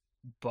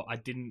 but I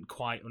didn't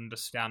quite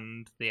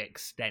understand the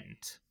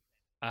extent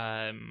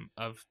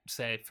of,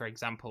 say, for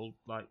example,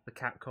 like the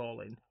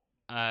catcalling.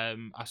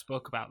 I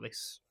spoke about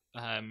this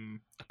a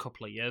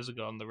couple of years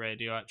ago on the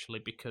radio,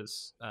 actually,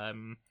 because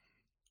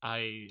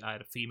I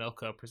had a female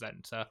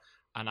co-presenter,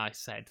 and I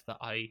said that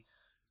I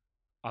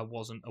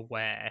wasn't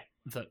aware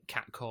that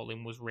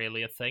catcalling was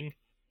really a thing,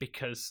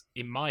 because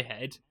in my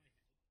head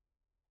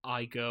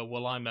I go,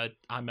 well, I'm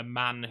a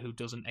man who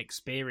doesn't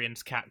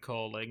experience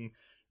catcalling,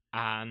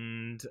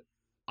 and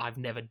I've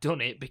never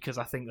done it because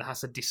I think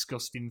that's a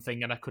disgusting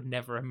thing and I could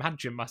never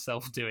imagine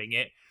myself doing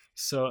it.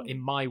 So in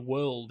my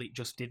world, it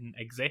just didn't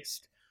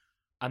exist.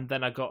 And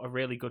then I got a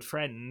really good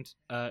friend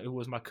who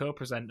was my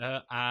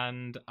co-presenter,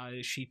 and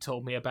she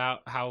told me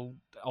about how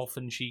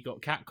often she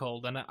got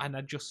catcalled, and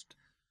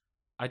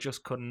I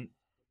just couldn't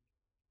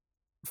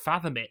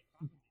fathom it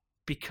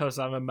because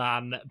I'm a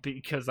man,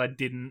 because I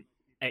didn't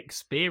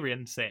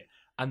experience it.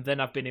 And then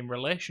I've been in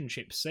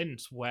relationships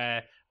since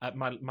where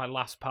my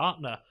last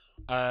partner,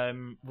 I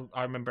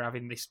remember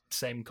having this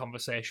same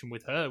conversation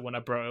with her when I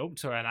brought it up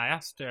to her, and I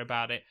asked her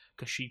about it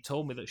because she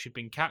told me that she'd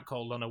been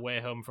catcalled on her way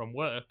home from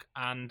work,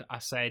 and I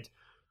said,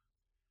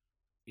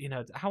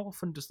 how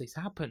often does this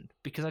happen?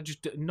 Because I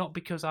just, not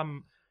because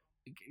I'm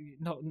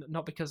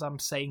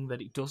saying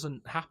that it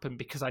doesn't happen,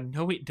 because I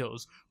know it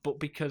does, but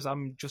because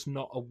I'm just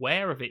not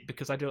aware of it,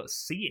 because I don't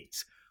see it,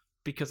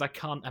 because I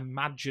can't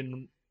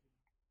imagine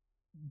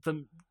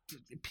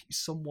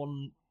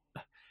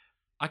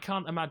I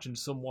can't imagine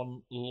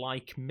someone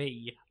like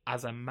me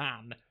as a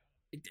man,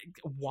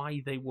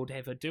 why they would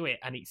ever do it,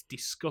 and it's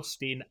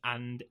disgusting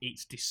and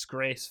it's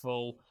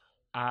disgraceful.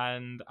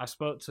 And I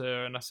spoke to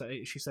her, and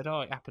she said, "Oh,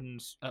 it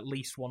happens at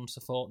least once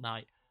a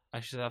fortnight."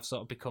 And she said, "I've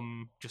sort of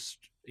become just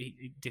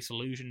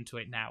disillusioned to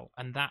it now,"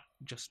 and that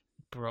just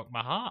broke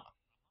my heart.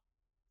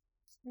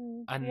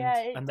 And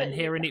and then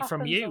hearing it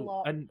from you,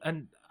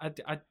 and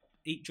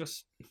it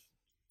just.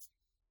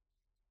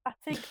 I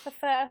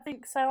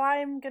think so.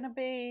 I'm gonna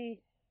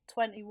be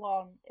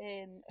 21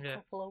 in a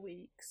couple of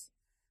weeks,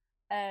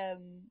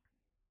 and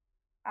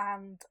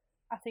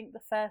I think the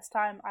first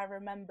time I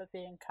remember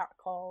being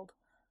catcalled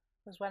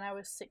was when I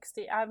was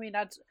 16. I mean,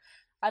 I'd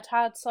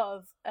had sort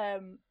of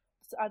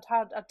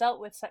I'd dealt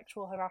with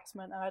sexual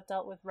harassment and I'd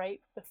dealt with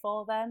rape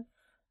before then,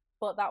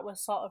 but that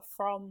was sort of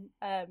from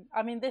I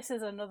mean, this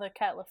is another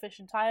kettle of fish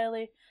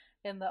entirely,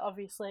 in that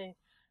obviously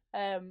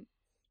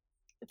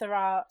there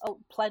are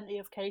plenty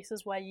of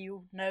cases where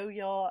you know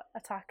your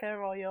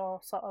attacker or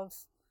your sort of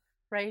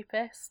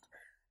rapist.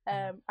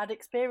 I'd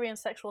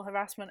experienced sexual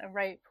harassment and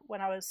rape when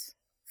I was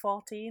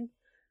 14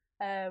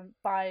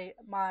 by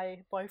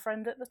my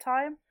boyfriend at the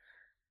time.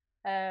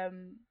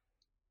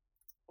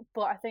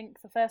 But I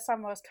think the first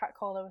time I was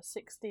catcalled, I was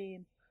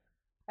 16,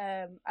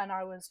 and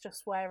I was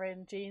just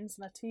wearing jeans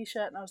and a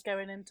t-shirt, and I was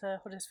going into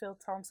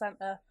Huddersfield Town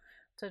Centre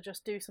to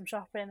just do some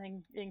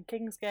shopping in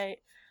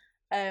Kingsgate,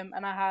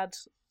 and I had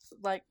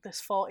like this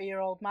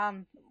 40-year-old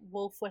man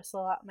wolf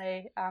whistle at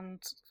me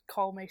and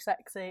call me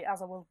sexy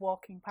as I was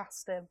walking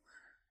past him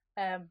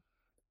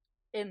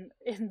in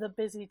the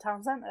busy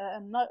town centre,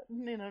 and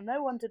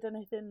no one did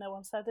anything, no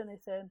one said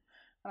anything,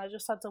 and I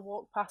just had to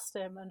walk past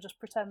him and just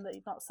pretend that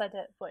he'd not said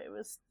it. But it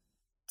was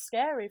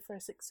scary for a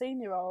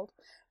 16-year-old,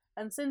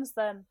 and since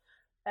then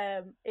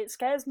it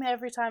scares me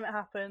every time it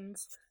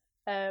happens,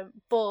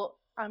 but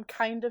I'm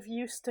kind of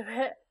used to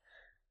it,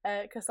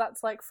 because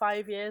that's like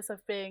 5 years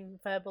of being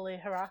verbally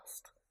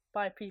harassed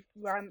by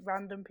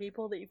random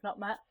people that you've not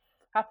met.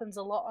 Happens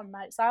a lot on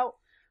nights out.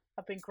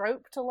 I've been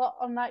groped a lot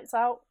on nights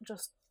out,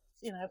 just,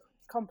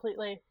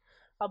 completely.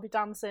 I'll be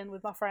dancing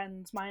with my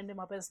friends, minding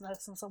my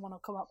business, and someone will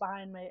come up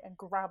behind me and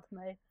grab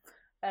me,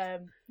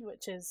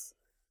 which is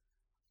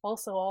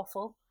also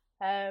awful.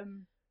 But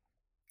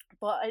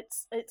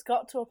it's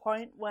got to a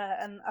point where,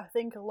 and I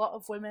think a lot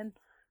of women,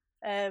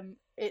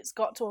 it's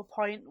got to a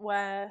point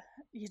where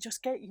you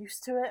just get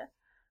used to it,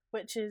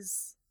 which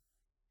is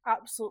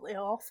absolutely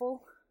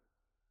awful.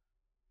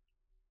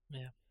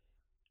 Yeah.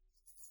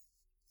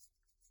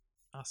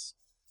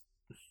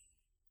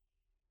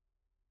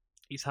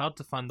 It's hard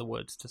to find the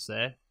words to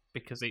say,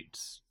 because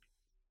it's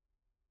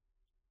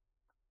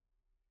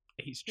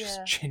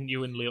just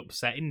genuinely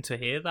upsetting to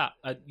hear that,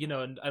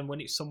 and when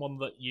it's someone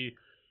that you,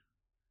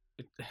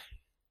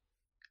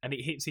 and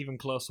it hits even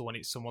closer when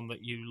it's someone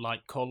that you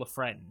like call a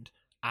friend,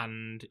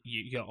 and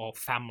or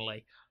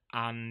family,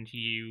 and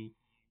you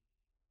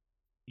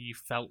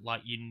felt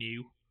like you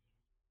knew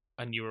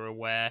and you were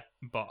aware,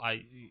 but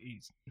I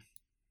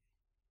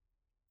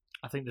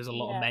think there's a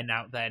lot of men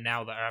out there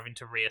now that are having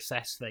to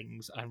reassess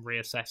things, and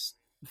reassess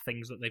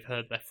things that they've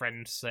heard their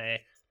friends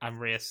say, and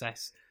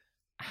reassess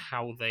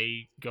how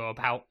they go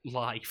about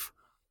life,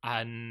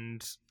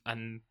 and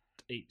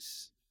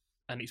it's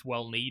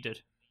well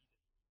needed.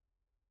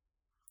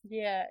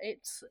 Yeah,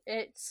 it's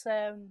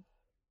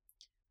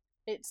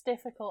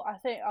difficult. I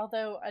think,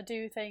 although I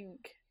do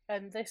think,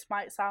 and this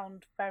might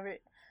sound I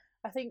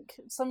think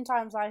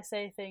sometimes I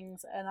say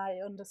things and I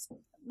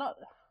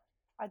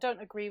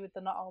don't agree with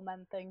the not all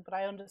men thing, but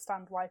I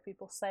understand why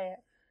people say it,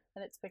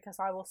 and it's because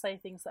I will say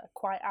things that are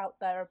quite out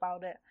there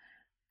about it.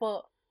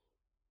 But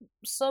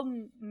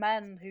some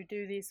men who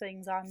do these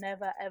things are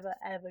never, ever,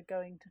 ever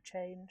going to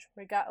change.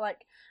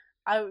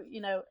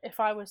 If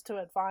I was to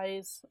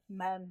advise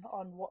men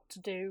on what to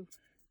do,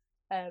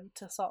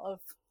 to sort of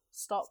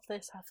stop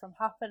this from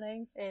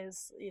happening,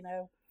 is,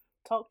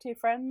 talk to your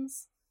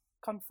friends,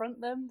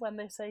 confront them when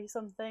they say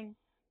something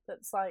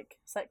that's like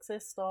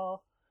sexist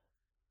or,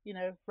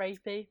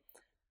 rapey.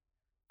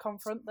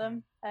 Confront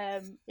them.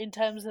 In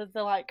terms of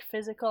the like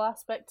physical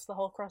aspects, the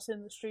whole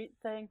crossing the street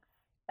thing,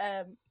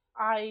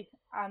 I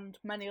and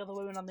many other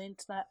women on the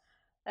internet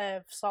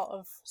have sort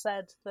of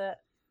said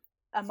that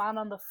a man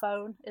on the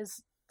phone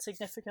is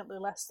significantly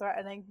less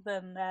threatening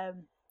than a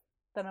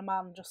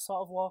man just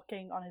sort of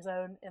walking on his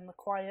own in the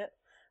quiet.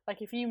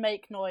 Like, if you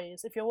make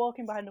noise, if you're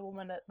walking behind a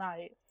woman at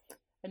night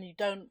and you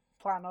don't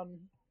plan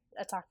on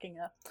attacking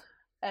her,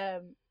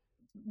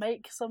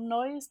 make some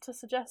noise to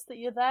suggest that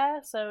you're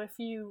there. So if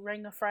you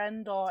ring a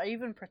friend or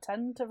even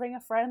pretend to ring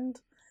a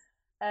friend,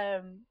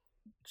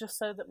 just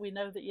so that we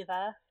know that you're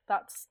there,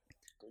 that's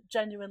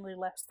genuinely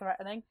less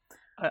threatening.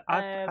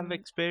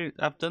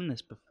 I've done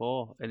this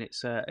before, and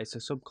it's a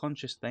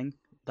subconscious thing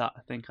that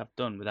I think I've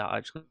done without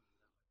actually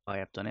I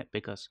have done it,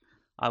 because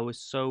I was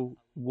so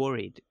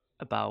worried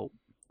about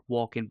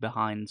walking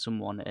behind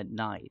someone at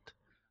night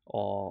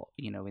or,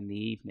 you know, in the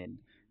evening,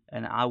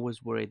 and I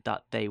was worried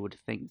that they would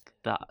think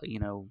that, you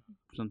know,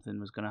 something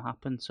was going to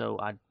happen, so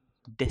I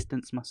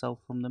distanced myself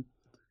from them.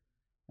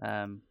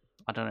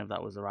 I don't know if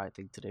that was the right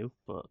thing to do,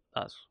 but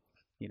that's,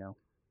 you know.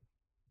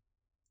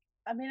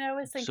 I mean, I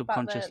always think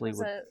about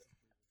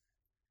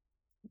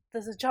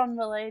there's a John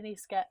Mulaney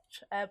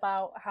sketch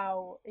about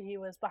how he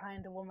was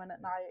behind a woman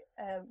at night,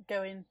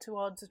 going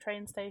towards a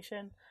train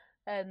station,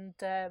 and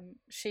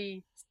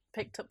she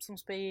picked up some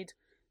speed,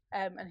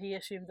 and he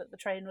assumed that the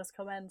train was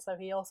coming, so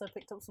he also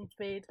picked up some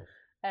speed,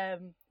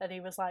 and he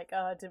was like,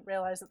 "Oh, I didn't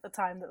realise at the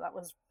time that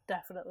was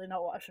definitely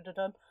not what I should have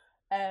done."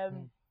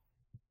 And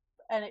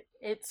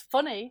it's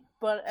funny,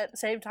 but at the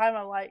same time,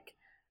 I'm like,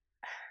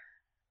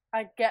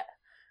 I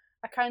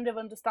kind of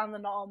understand the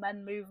not all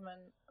men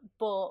movement,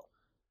 but,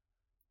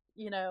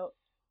 you know,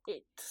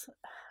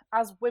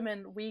 as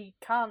women, we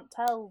can't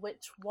tell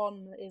which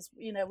one is,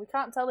 you know, we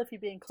can't tell if you're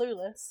being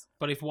clueless.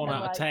 But if 1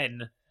 out of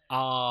 10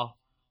 are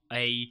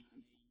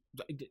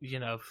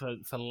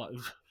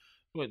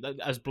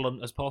as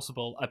blunt as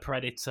possible, a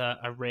predator,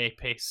 a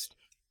rapist,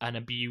 an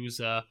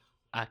abuser,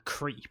 a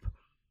creep,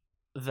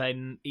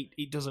 then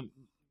it doesn't,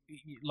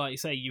 like you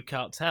say, you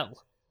can't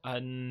tell.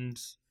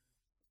 And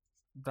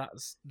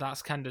that's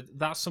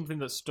something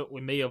that stuck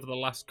with me over the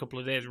last couple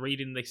of days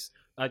reading this.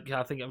 I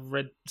think I've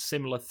read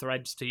similar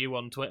threads to you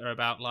on Twitter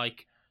about,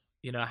 like,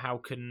 you know, how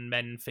can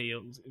men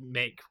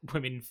make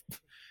women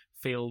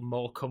feel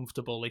more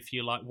comfortable if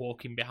you're, like,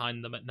 walking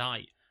behind them at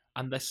night.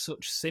 And there's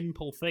such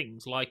simple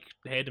things, like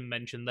Hayden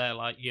mentioned there,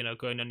 like, you know,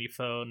 going on your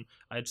phone.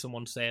 I had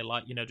someone say,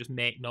 like, you know, just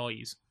make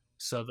noise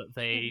so that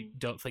they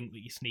don't think that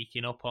you're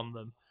sneaking up on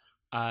them.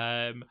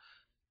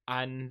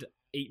 And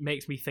it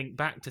makes me think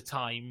back to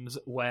times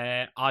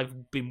where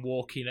I've been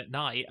walking at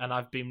night and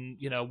I've been,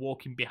 you know,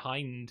 walking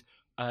behind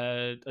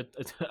a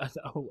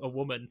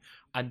woman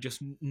and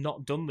just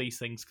not done these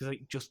things because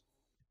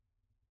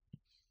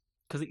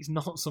it's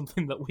not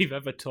something that we've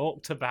ever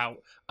talked about,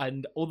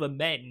 and other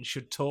men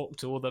should talk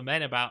to other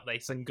men about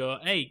this and go,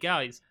 "Hey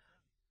guys,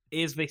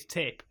 here's this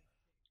tip.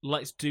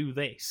 Let's do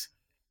this.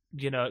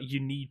 You know, you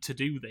need to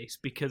do this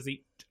because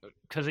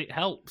it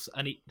helps."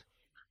 And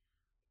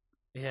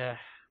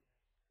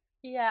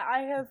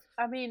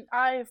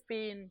I've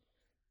been,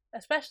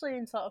 especially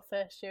in sort of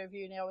first year of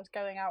uni, I was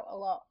going out a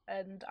lot,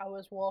 and I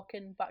was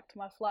walking back to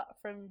my flat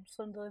from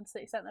Sunderland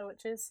City Centre,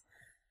 which is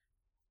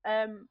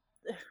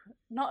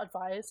not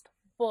advised,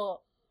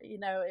 but, you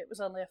know, it was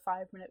only a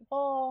 5-minute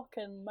walk,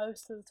 and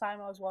most of the time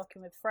I was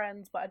walking with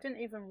friends, but I didn't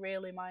even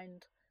really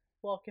mind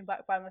walking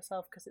back by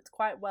myself because it's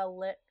quite well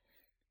lit,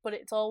 but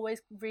it's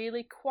always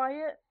really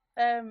quiet.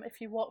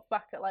 If you walk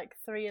back at like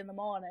 3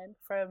 a.m.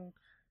 from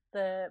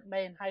the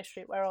main high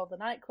street where all the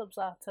nightclubs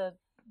are to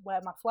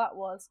where my flat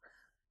was,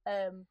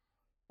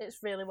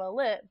 it's really well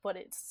lit, but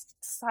it's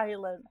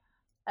silent.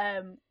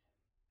 And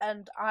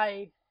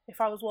if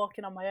I was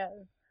walking on my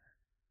own,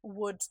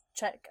 would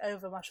check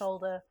over my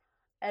shoulder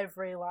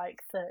every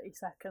like 30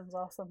 seconds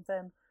or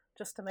something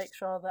just to make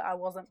sure that I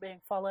wasn't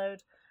being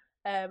followed.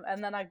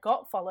 And then I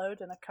got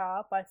followed in a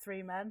car by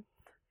 3 men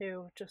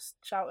who just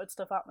shouted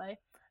stuff at me,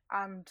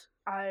 and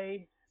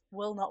I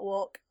will not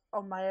walk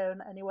on my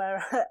own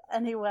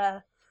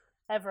anywhere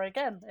ever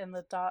again in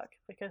the dark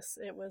because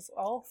it was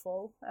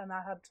awful. And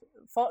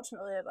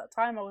fortunately at that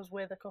time I was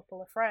with a couple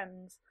of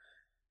friends,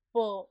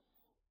 but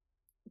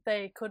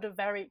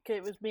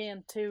it was me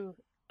and 2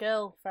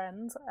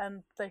 girlfriends,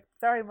 and they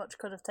very much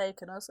could have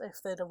taken us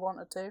if they'd have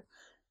wanted to.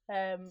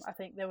 I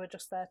think they were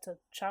just there to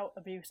shout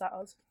abuse at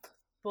us,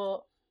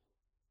 but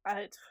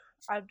I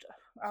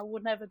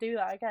would never do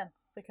that again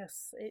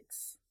because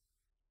it's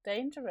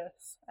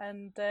dangerous.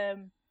 And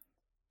the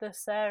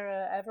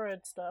Sarah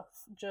Everard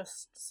stuff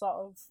just sort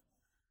of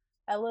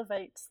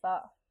elevates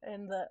that,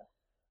 in that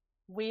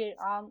we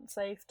aren't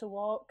safe to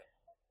walk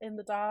in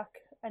the dark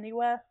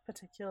anywhere,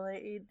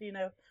 particularly, you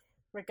know,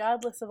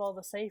 regardless of all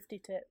the safety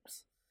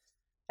tips.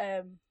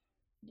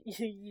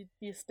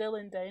 You're still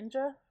in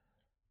danger.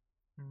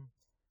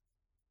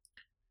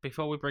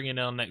 Before we bring in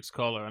our next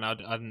caller, and I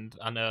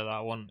know that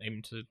I want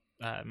him to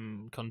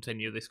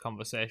continue this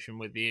conversation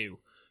with you,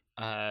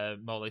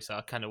 Molly, so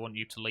I kind of want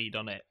you to lead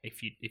on it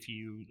if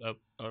you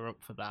are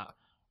up for that.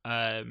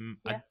 I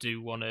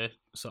do want to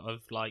sort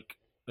of, like,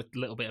 a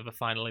little bit of a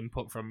final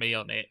input from me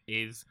on it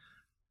is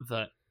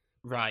that,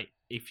 right,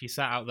 if you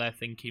sat out there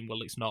thinking,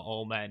 well, it's not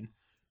all men,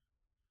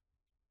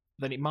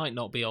 then it might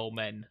not be all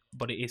men,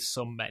 but it is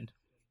some men.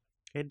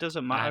 It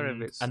doesn't matter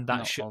if it's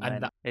not all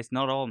men. It's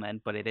not all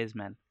men, but it is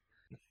men.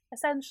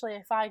 essentially,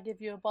 if I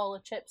give you a bowl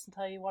of chips and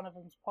tell you one of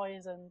them's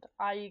poisoned,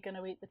 are you going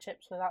to eat the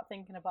chips without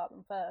thinking about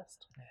them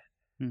first?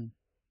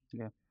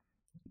 Yeah.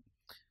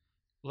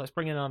 Let's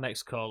bring in our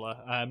next caller.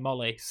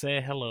 Molly,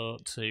 say hello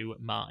to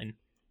Martin.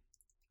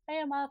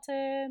 Hey,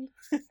 Martin.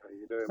 How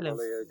you doing, Hello.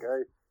 Molly?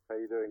 Okay. How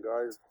you doing,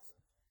 guys?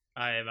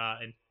 Hi,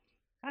 Martin.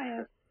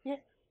 Hiya.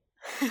 Yeah.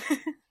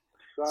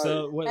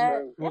 So, what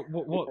yeah.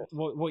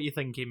 are you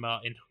thinking,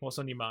 Martin? What's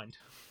on your mind?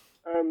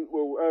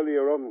 Well,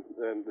 earlier on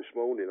this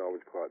morning, I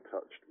was quite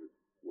touched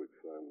with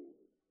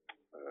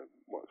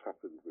what's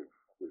happened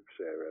with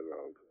Sarah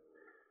Everard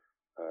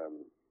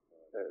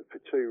for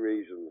two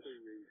reasons.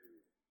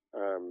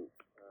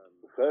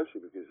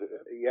 Firstly, because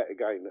yet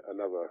again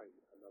another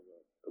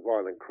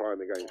violent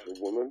crime against a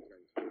woman,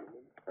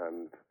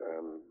 and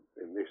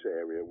in this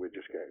area we're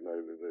just getting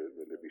over the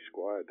Libby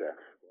Squire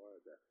death.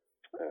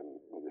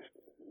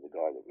 The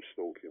guy that was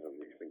stalking him,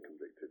 he's been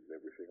convicted and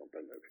everything. I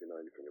don't know if you know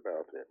anything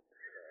about it.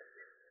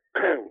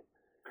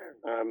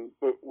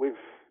 But with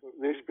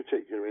this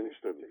particular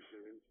instance,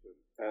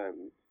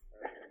 the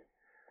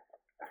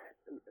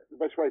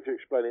best way to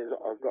explain it is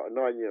I've got a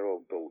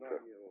 9-year-old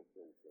daughter.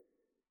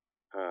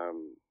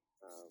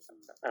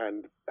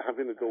 And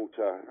having a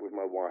daughter with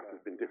my wife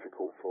has been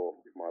difficult for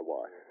my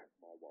wife.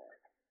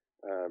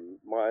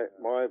 My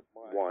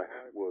wife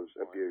was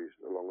abused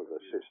along with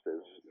her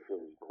sisters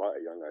from quite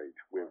a young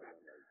age with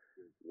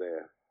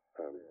their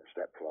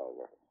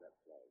stepfather.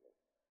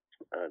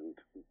 And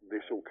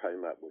this all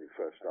came up when we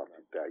first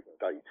started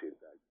dating.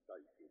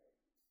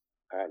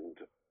 And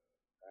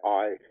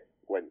I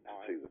went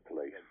to the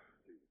police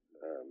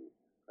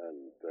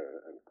and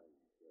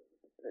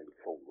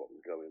informed what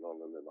was going on,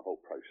 and then the whole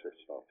process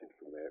started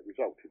from there. It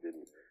resulted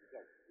in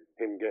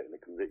him getting a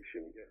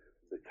conviction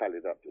that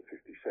tallied up to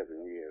 57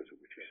 years, of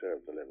which he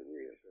served 11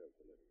 years.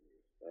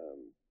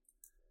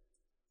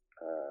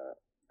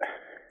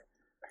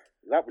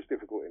 That was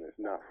difficult in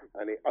enough,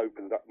 and it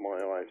opened up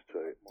my eyes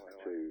to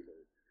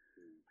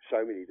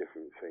so many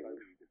different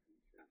things.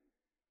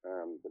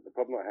 But the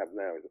problem I have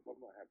now is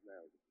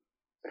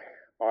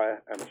I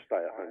am a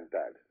stay-at-home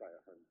dad.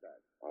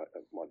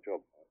 My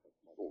job,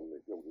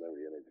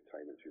 ordinarily in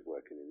entertainment, is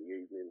working in the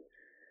evening,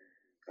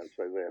 and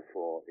so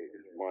therefore it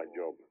is my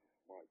job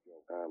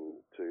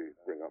to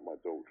bring up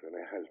my daughter, and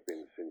it has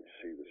been since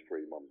she was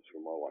 3 months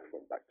when my wife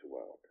went back to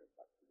work.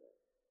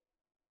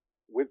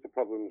 With the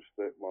problems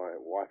that my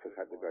wife has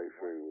had to go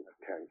through with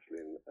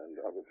counselling and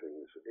other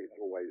things, it's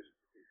always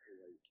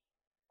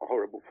a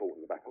horrible thought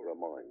in the back of her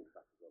mind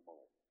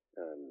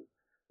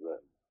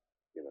that,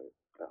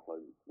 at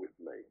home with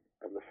me.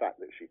 And the fact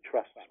that she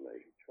trusts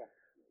me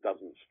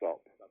doesn't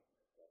stop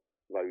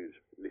those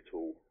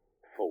little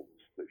faults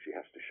that she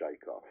has to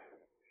shake off.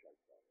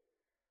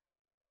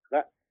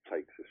 That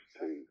takes us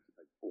to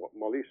what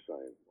Molly's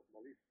saying.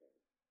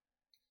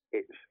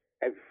 It's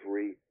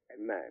every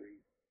man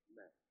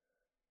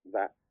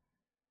that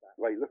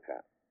they look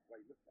at,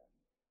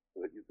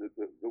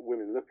 that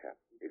women look at.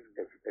 If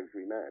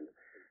every man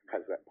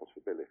has that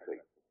possibility.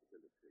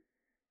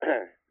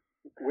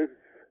 With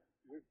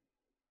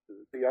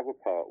the other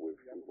part, with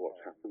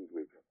what's happened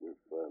with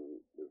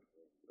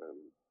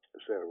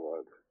Sarah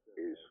Everard,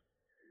 is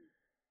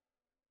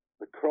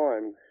the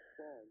crime,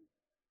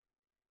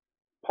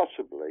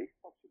 possibly,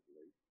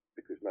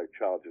 because no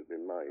charge has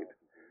been made,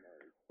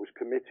 was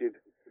committed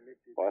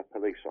by a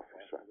police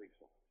officer.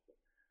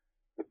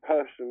 The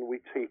person we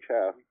teach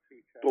our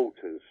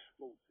daughters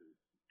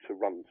to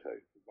run to,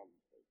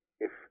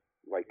 if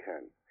they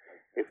can,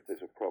 if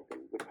there's a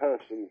problem. The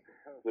person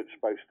that's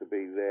supposed to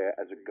be there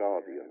as a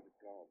guardian,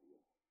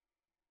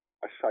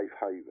 a safe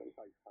haven,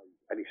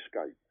 an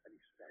escape.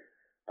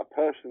 A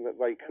person that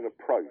they can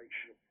approach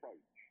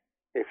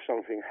if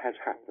something has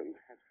happened,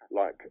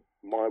 like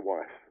my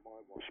wife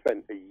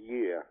spent a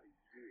year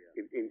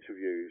in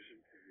interviews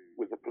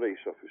with the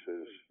police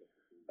officers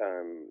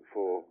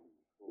for...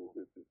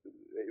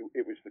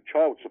 It was the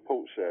Child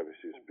Support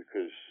Services,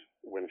 because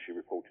when she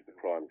reported the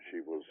crime, she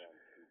was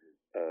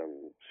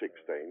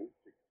 16.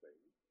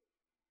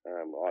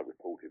 I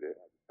reported it,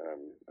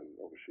 and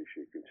obviously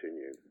she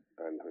continued,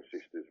 and her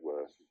sisters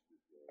were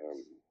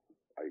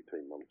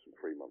 18 months and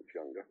 3 months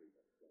younger.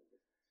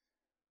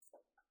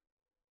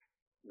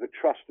 The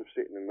trust of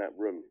sitting in that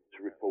room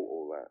to report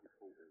all that,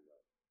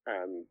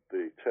 and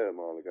the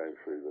turmoil of going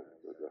through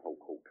the whole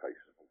court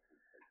case,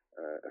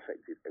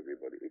 affected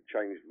everybody. It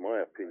changed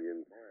my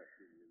opinion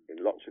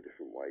in lots of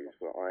different ways,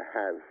 but I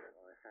have,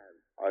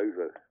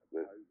 over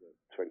the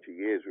 20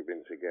 years we've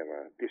been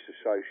together,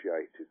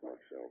 disassociated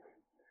myself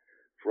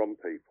from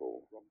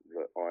people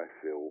that I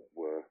feel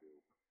were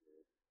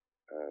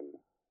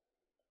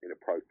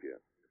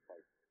inappropriate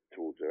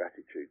towards their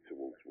attitude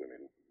towards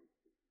women.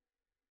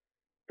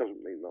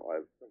 Doesn't mean that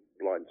I've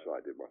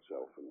blindsided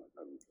myself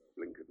and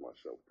blinkered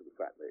myself to the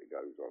fact that it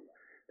goes on.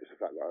 It's the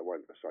fact that I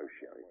won't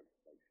associate.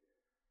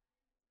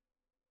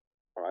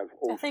 I've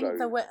also, I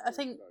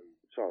think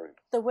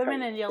the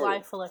women in your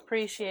life will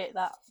appreciate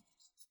that.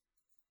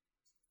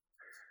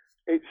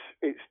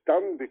 It's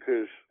done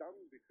because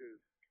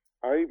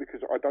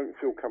Because I don't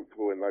feel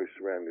comfortable in those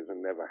surroundings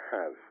and never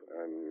have.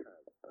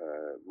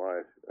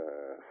 My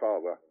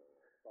father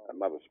and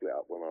mother split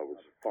up when I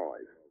was 5.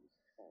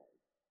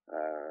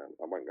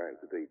 I won't go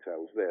into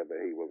details there,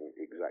 but he wasn't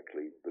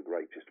exactly the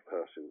greatest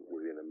person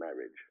within a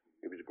marriage.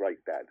 He was a great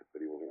dad,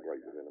 but he wasn't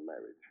great within a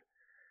marriage.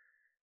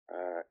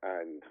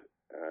 And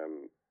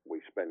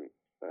we spent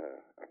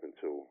up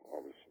until I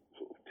was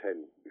sort of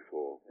 10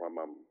 before my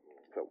mum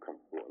felt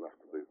comfortable enough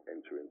to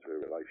enter into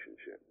a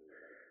relationship.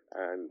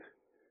 And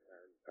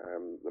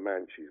the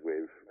man she's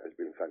with has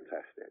been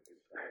fantastic.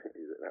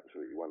 He's an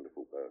absolutely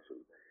wonderful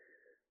person.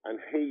 And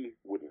he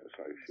wouldn't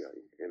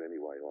associate in any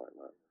way like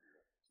that.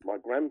 My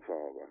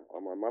grandfather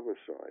on my mother's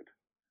side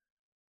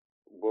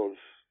was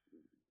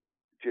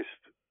just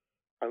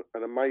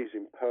an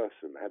amazing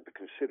person, had the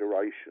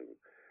consideration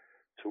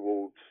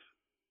towards,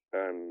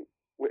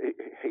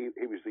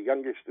 he was the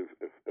youngest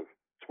of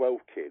 12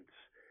 kids,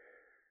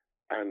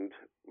 and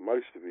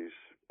most of his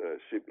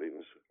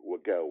siblings were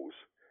girls.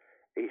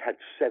 He had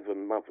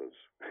 7 mothers,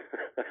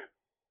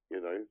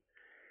 you know.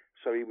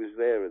 So he was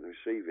there at the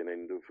receiving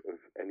end of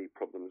any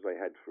problems they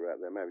had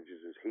throughout their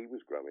marriages as he was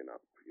growing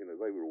up. You know,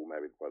 they were all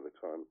married by the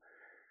time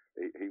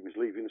he was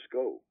leaving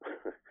school.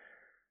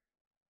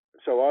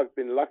 So I've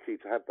been lucky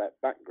to have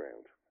that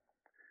background.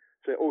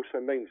 So it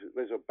also means that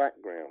there's a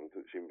background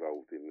that's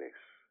involved in this.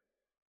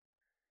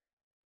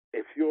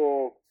 If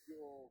you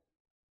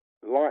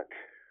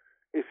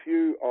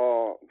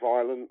are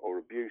violent or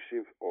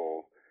abusive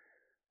or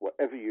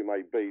whatever you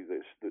may be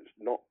that's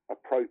not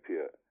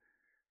appropriate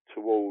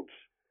towards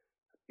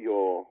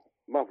your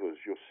mothers,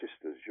 your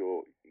sisters,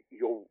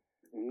 you're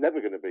never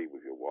going to be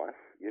with your wife,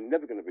 you're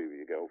never going to be with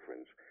your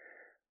girlfriends,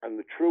 and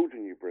the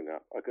children you bring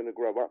up are going to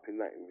grow up in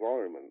that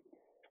environment.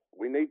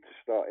 We need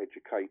to start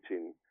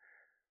educating,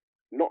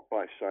 not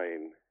by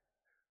saying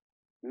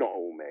not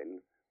all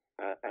men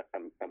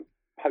and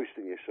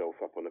posting yourself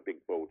up on a big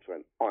board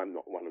saying I'm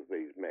not one of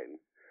these men.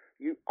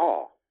 You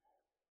are.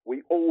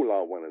 We all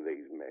are one of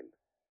these men.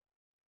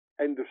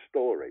 End of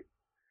story.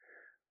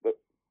 But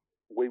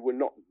we were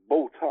not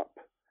brought up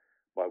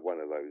by one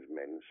of those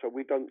men, so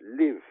we don't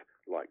live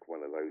like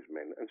one of those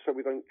men, and so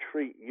we don't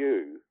treat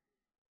you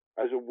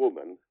as a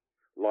woman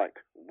like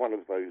one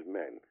of those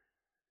men.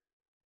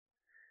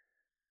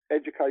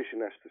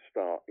 Education has to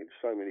start in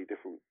so many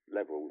different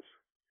levels.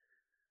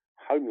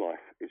 Home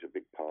life is a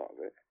big part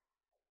of it.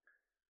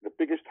 The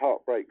biggest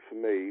heartbreak for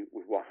me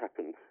with what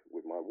happened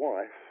with my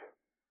wife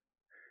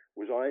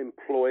was I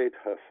employed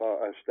her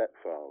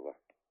stepfather.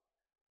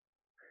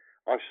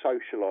 I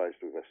socialised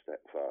with her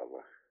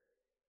stepfather.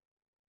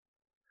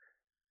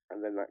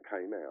 And then that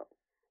came out.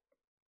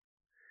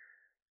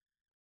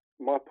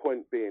 My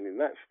point being in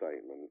that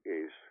statement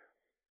is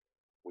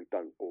we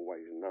don't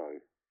always know,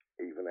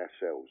 even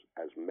ourselves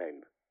as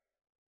men,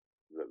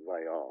 that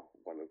they are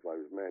one of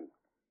those men.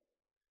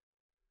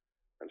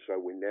 And so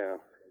we now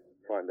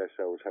find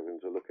ourselves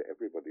having to look at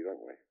everybody, don't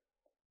we?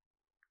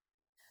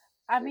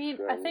 I mean,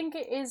 I think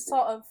it is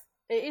sort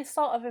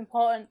of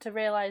important to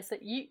realise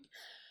that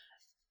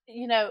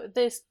you know,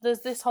 there's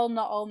this whole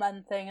not all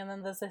men thing, and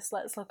then there's this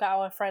let's look at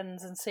our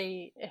friends and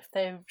see if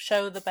they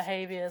show the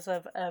behaviours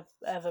of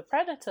a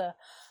predator.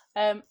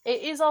 It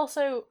is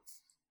also,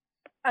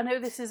 I know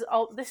this is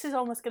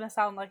almost going to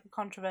sound like a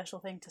controversial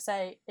thing to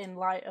say in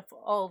light of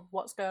all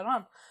what's going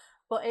on,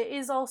 but it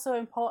is also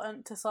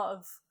important to sort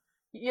of,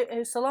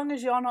 so long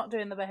as you're not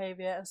doing the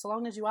behaviour and so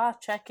long as you are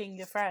checking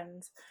your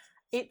friends,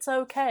 it's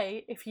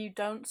okay if you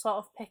don't sort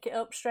of pick it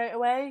up straight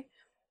away.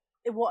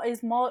 What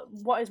is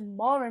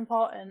more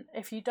important,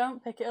 if you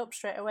don't pick it up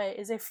straight away,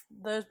 is if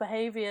those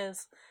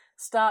behaviours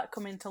start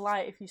coming to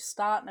light, if you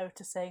start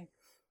noticing,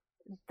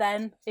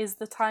 then is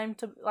the time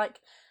to, like,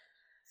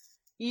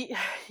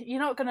 you're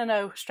not going to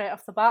know straight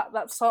off the bat.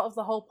 That's sort of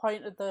the whole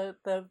point of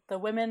the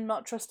women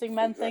not trusting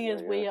men thing,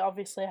 is we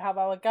obviously have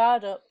our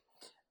guard up.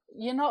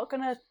 You're not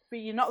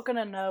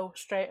gonna know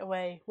straight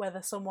away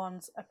whether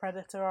someone's a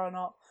predator or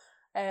not.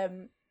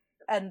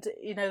 And,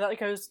 you know, that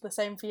goes the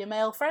same for your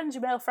male friends.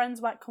 Your male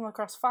friends might come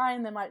across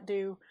fine. They might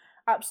do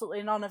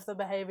absolutely none of the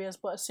behaviours.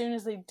 But as soon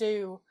as they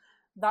do,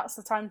 that's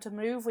the time to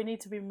move. We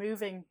need to be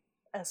moving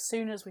as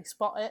soon as we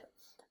spot it.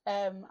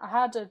 I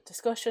had a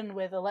discussion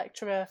with a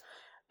lecturer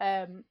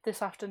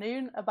this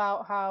afternoon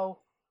about how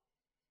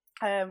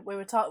we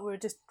were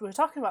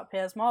talking about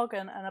Piers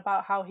Morgan and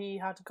about how he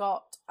had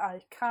got,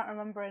 I can't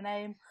remember her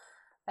name,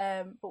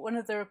 but one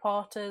of the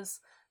reporters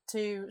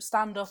to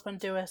stand up and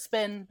do a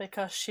spin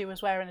because she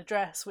was wearing a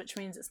dress, which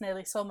means it's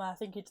nearly summer. I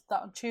think he did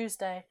that on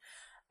Tuesday.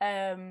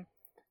 And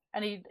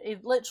he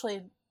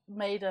literally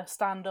made her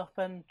stand up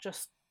and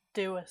just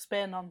do a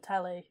spin on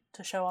telly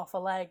to show off her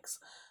legs.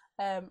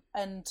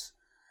 And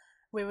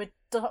we were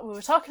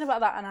talking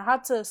about that, and I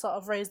had to sort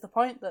of raise the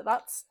point that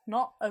that's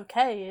not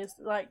okay. It's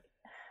like,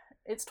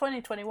 it's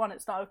 2021,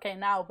 it's not okay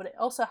now, but it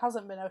also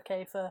hasn't been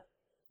okay for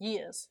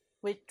years.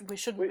 We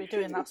shouldn't be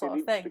doing that sort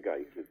of thing.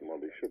 Instigated,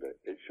 Molly, should it?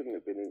 It shouldn't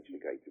have been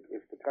instigated.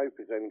 If the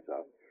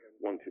co-presenter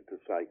wanted to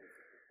say,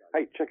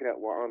 hey, check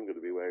out what I'm going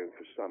to be wearing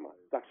for summer,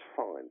 that's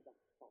fine.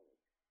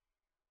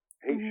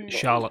 He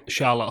should not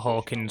Charlotte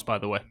Hawkins, by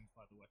the way.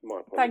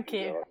 Thank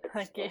you.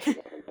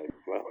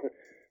 Well,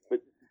 but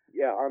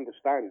yeah, I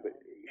understand, but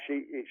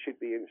it should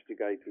be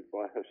instigated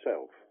by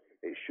herself.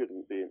 It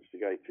shouldn't be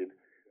instigated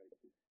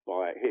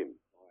by him.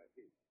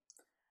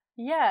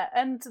 Yeah,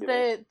 and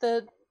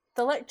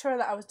the lecturer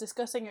that I was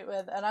discussing it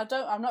with, and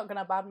I'm not going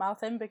to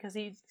badmouth him because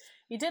he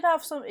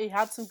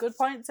had some good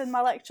points in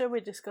my lecture. We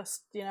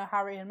discussed,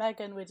 Harry and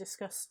Meghan, we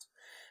discussed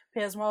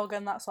Piers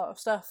Morgan, that sort of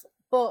stuff.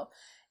 But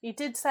he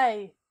did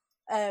say,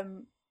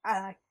 and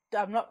I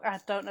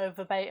don't know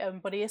verbatim,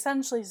 but he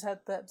essentially said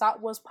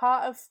that was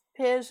part of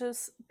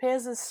Piers's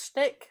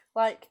shtick.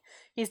 Like,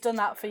 he's done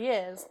that for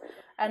years,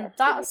 and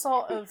that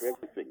sort of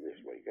everything this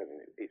week,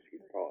 isn't it? It's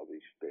part of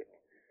his shtick.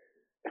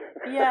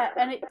 Yeah,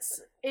 and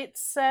it's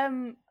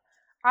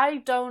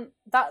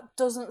that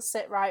doesn't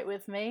sit right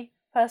with me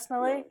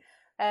personally.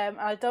 No.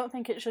 I don't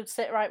think it should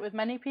sit right with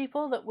many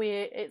people that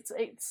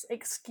it's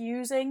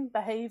excusing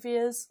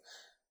behaviours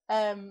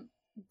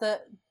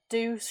that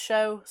do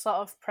show sort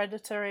of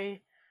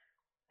predatory.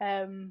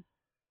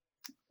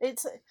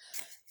 It's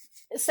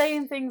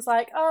saying things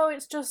like, "Oh,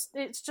 it's just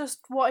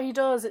what he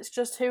does. It's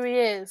just who he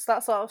is."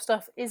 That sort of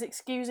stuff is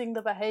excusing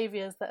the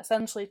behaviours that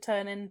essentially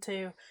turn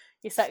into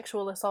your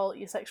sexual assault,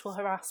 your sexual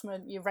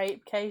harassment, your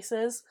rape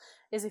cases.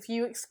 Is if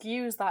you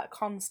excuse that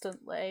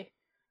constantly,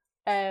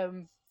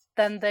 then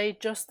they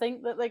just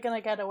think that they're going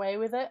to get away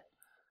with it.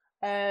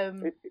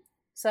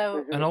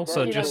 So, and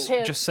also just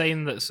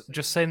saying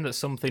that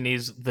something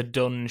is the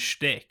done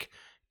shtick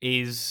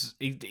is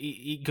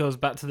it goes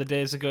back to the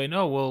days of going,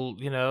 oh well,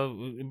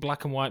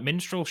 black and white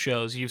minstrel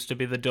shows used to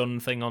be the done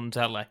thing on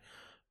telly,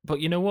 but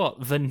you know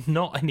what? They're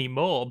not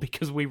anymore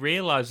because we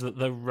realise that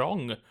they're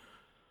wrong.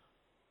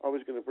 I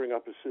was going to bring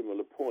up a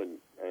similar point.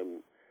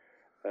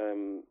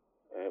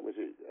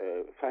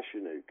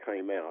 Fashion who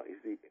came out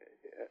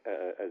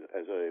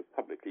as a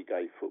publicly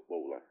gay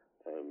footballer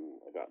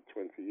about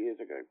 20 years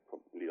ago,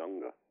 probably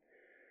longer.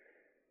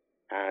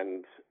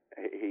 And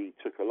he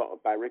took a lot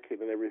of barracking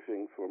and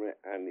everything from it,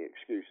 and the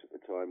excuse at the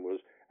time was,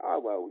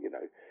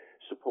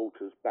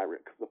 supporters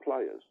barrack the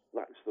players.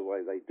 That's the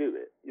way they do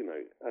it,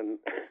 And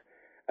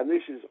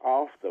this is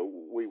after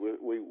we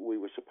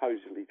were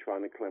supposedly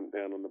trying to clamp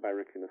down on the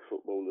barracking of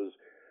footballers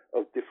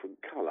of different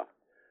colour,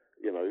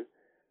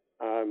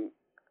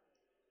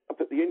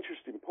 But the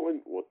interesting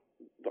point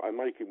that I'm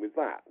making with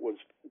that was,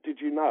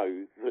 did you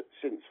know that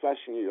since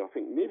Fashion Year, I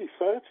think nearly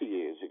 30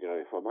 years ago,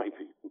 if I may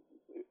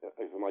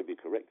be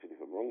corrected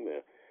if I'm wrong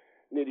there,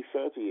 nearly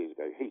 30 years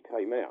ago, he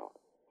came out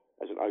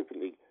as an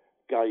openly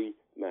gay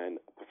man,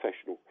 a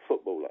professional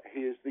footballer.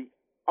 He is the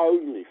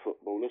only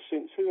footballer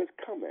since who has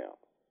come out.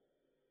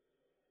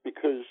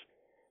 Because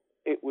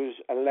it was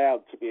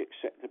allowed to be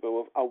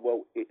acceptable of,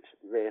 it's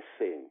their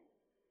thing.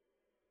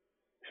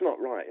 It's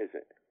not right, is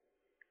it?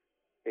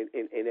 In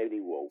any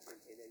walk.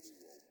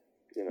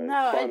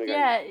 Crime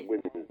against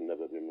women has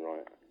never been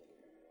right.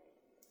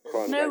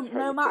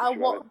 No matter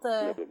what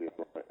the... Never been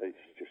right. It's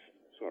just,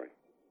 sorry.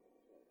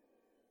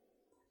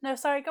 No,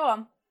 sorry, go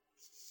on.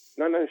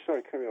 No,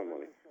 sorry, carry on,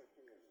 Molly.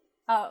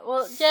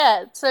 Well,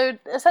 yeah, so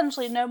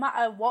essentially no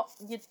matter what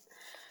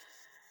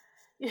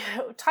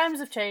times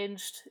have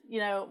changed.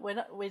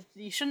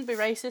 You shouldn't be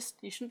racist.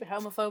 You shouldn't be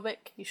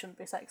homophobic. You shouldn't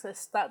be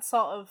sexist. That's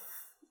sort of,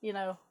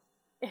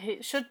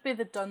 it should be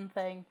the done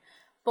thing,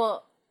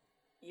 but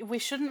we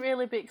shouldn't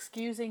really be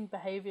excusing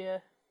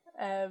behaviour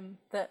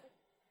that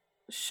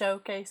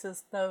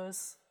showcases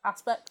those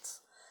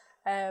aspects.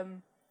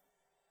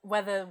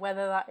 Whether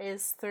that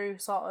is through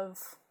sort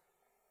of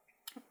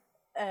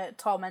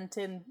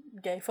tormenting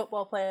gay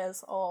football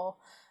players or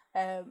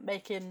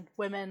making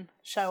women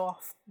show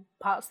off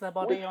parts of their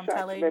body on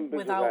telly without... We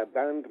sacked members of our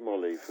band,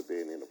 Molly, for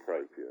being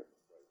inappropriate.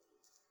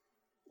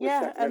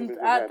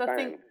 I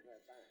think...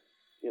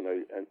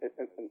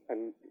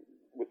 And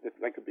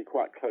they could be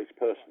quite close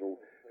personal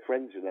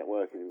friends in that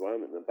working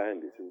environment. The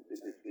band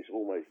is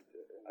almost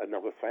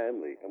another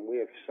family, and we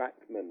have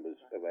sacked members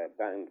of our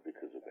band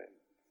because of it.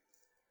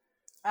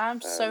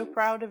 I'm so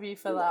proud of you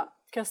for that,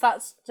 because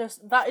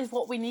that is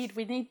what we need.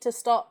 We need to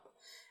stop,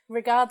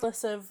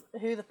 regardless of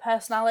who the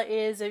personality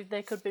is. If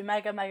they could be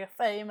mega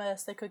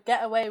famous, they could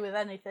get away with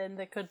anything.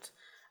 They could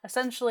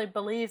essentially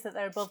believe that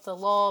they're above the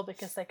law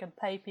because they can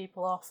pay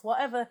people off.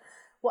 Whatever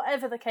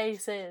the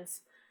case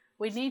is,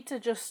 we need to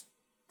just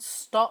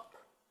stop.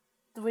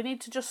 We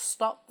need to just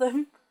stop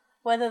them,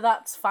 whether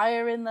that's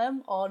firing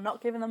them or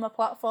not giving them a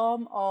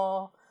platform,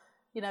 or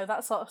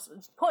that sort of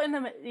putting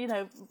them,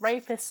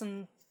 rapists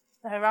and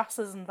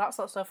harassers and that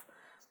sort of stuff,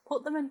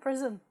 put them in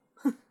prison.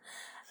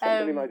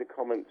 Somebody made a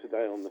comment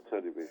today on the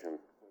television.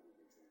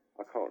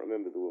 I can't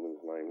remember the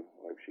woman's name.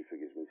 I hope she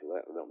forgives me for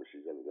that. I don't know if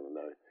she's ever going to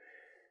know.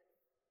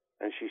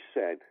 And she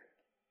said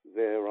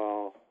there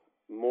are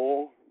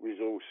more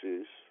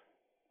resources,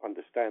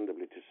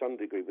 understandably to some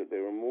degree, but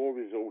there are more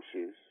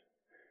resources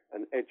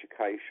and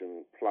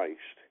education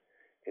placed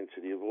into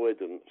the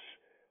avoidance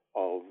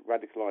of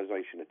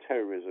radicalisation of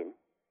terrorism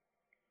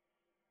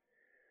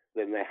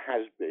than there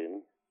has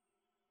been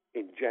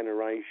in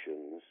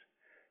generations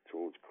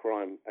towards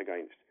crime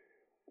against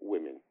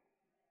women.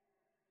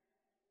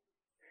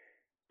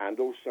 And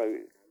also,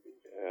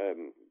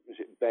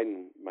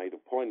 Ben made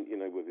a point,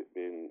 with it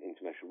being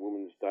International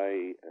Women's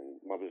Day and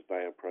Mother's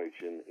Day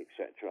approaching,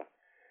 etc.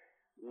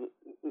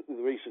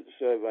 The recent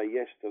survey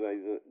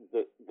yesterday,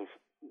 that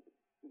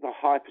the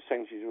high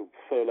percentage of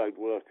furloughed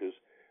workers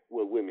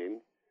were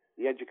women.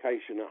 The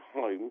education at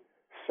home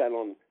fell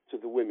on to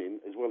the women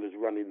as well as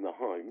running the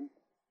home.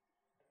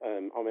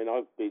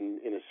 I've been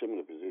in a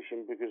similar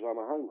position because I'm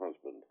a home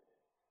husband.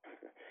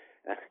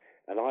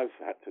 And I've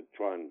had to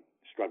try and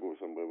struggle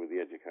somewhere with the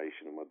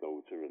education of my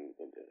daughter,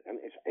 and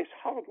it's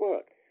hard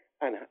work,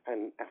 and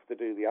have to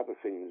do the other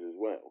things as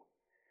well.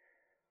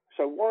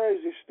 So why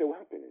is this still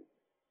happening?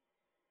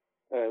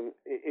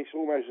 It's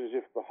almost as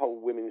if the whole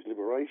women's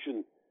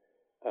liberation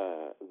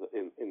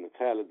in the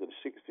tail of the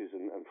 60s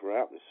and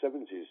throughout the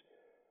 70s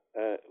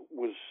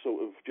was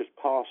sort of just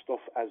passed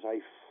off as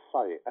a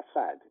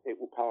fad. It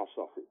will pass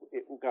off.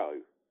 It will go.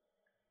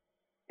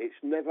 It's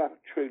never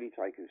truly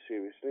taken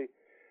seriously.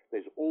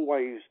 There's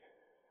always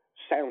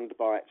sound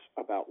bites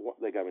about what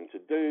they're going to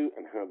do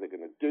and how they're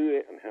going to do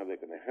it and how they're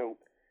going to help.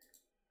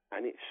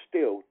 And it's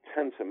still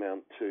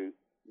tantamount to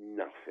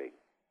nothing.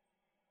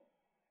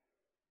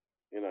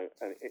 And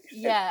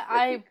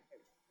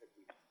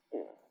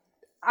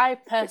I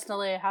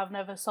personally have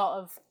never sort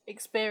of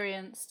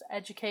experienced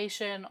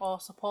education or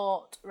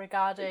support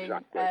regarding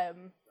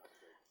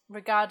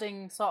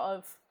sort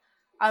of.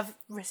 I've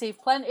received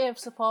plenty of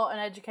support and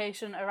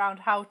education around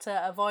how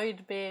to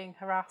avoid being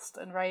harassed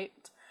and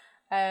raped.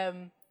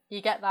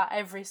 You get that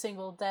every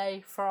single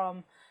day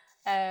from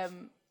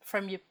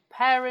your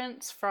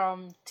parents,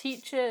 from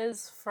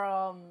teachers,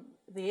 from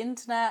the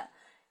internet.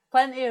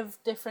 Plenty of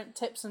different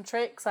tips and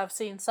tricks. I've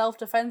seen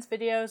self-defense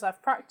videos.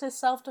 I've practiced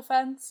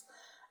self-defense.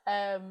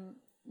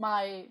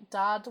 My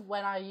dad,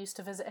 when I used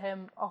to visit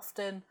him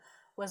often,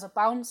 was a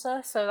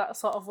bouncer, so that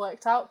sort of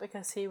worked out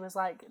because he was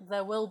like,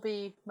 there will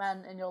be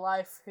men in your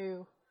life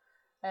who,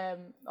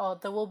 or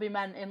there will be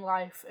men in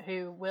life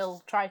who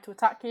will try to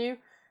attack you.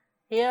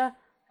 Here,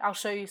 I'll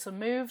show you some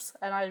moves,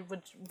 and I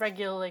would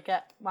regularly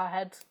get my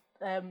head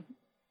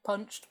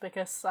punched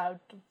because I'd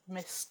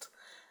missed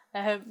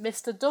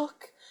a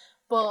duck.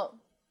 But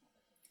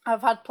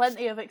I've had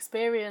plenty of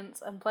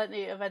experience and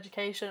plenty of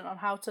education on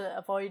how to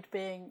avoid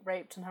being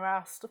raped and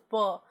harassed,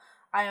 but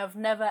I have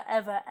never,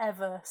 ever,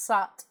 ever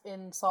sat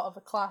in sort of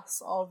a class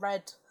or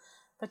read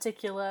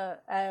particular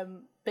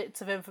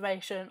bits of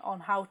information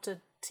on how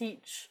to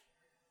teach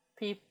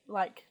people,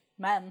 like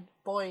men,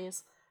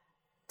 boys,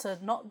 to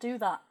not do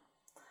that.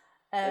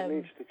 It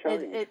needs to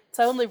change. It's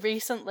only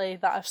recently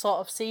that I've sort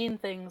of seen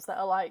things that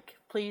are like,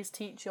 please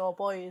teach your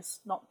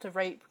boys not to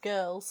rape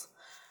girls.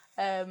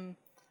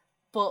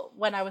 But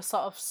when I was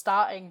sort of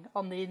starting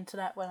on the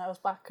internet, when I was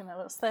back and I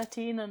was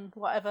 13 and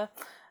whatever,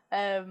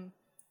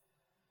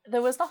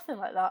 there was nothing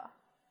like that.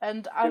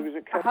 And there was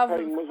a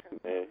campaign,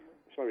 wasn't there?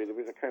 Sorry, there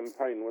was a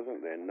campaign,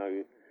 wasn't there?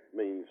 No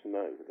means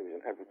no. There was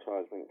an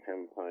advertisement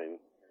campaign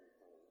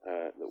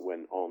that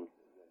went on.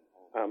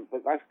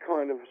 But that's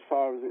kind of as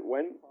far as it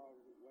went.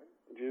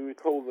 Do you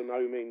recall the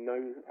no mean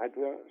no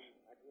adverts?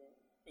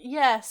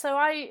 Yeah, so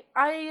I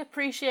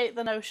appreciate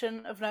the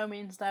notion of no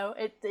means no.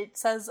 It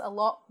says a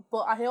lot,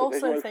 but I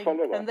also think,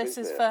 and this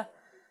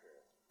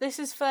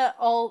is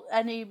for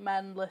any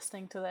men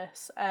listening to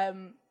this,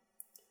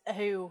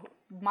 who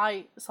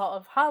might sort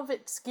of have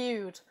it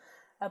skewed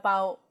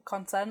about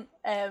consent.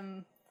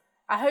 I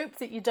hope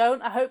that you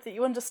don't. I hope that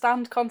you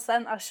understand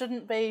consent. I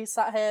shouldn't be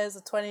sat here as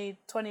a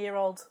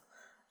 20-year-old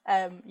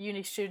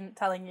uni student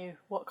telling you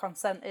what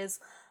consent is.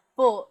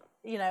 But,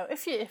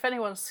 if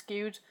anyone's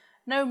skewed,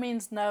 no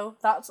means no.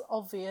 That's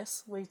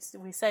obvious.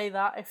 We say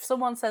that. If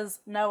someone says,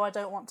 no, I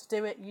don't want to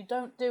do it, you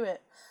don't do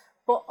it.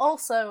 But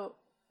also,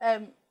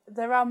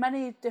 there are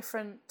many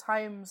different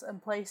times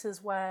and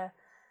places where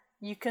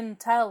you can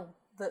tell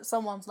that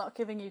someone's not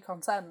giving you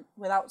consent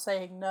without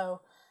saying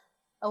no.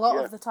 A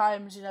lot of the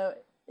times,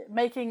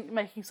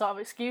 making sort of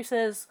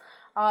excuses.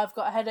 Oh, I've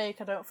got a headache,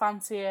 I don't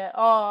fancy it.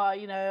 Oh,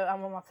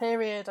 I'm on my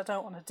period, I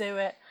don't want to do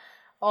it.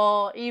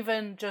 Or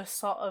even just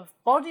sort of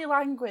body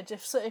language.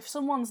 If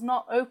someone's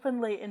not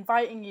openly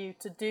inviting you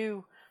to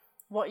do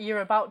what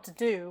you're about to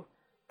do,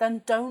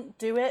 then don't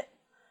do it.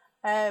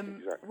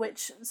 Exactly.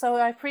 So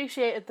I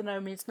appreciated the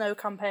No Means No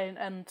campaign,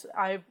 and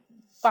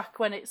back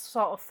when it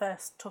sort of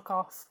first took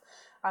off,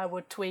 I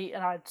would tweet,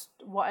 and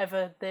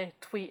whatever the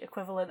tweet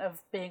equivalent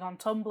of being on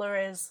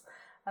Tumblr is,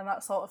 and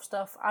that sort of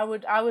stuff. I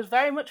was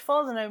very much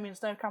for the No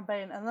Means No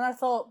campaign, and then I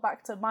thought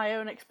back to my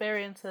own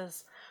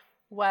experiences,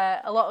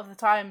 where a lot of the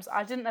times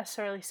I didn't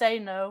necessarily say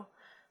no,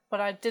 but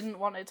I didn't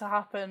want it to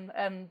happen,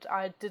 and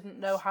I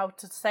didn't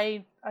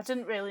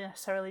really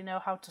necessarily know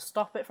how to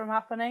stop it from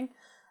happening.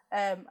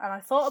 And I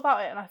thought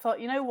about it, and I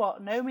thought, you know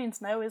what, no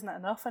means no isn't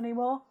enough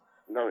anymore.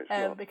 No, it's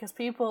not. Because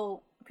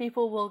people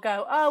will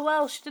go, oh,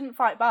 well, she didn't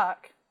fight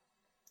back,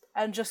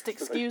 and just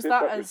excuse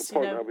that as, the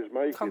point I was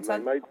making.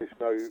 consent. They made this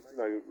no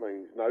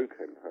means no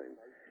campaign,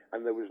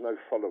 and there was no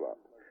follow-up.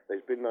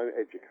 There's been no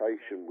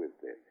education with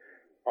it.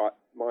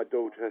 My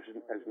daughter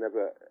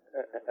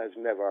has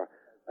never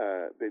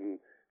been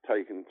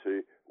taken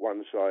to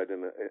one side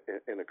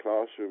in a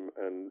classroom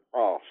and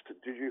asked,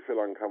 did you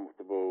feel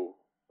uncomfortable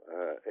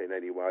in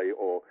any way,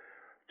 or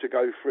to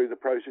go through the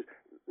process?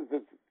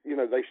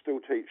 They still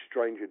teach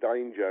stranger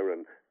danger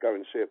and go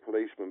and see a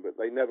policeman, but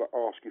they never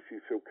ask if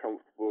you feel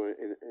comfortable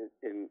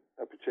in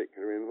a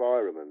particular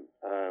environment.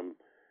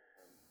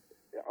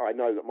 I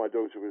know that my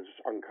daughter was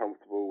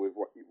uncomfortable with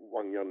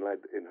one young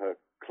lad in her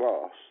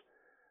class,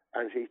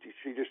 and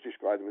she just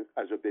described him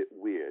as a bit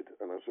weird.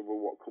 And I said,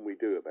 well, what can we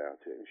do about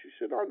it? And she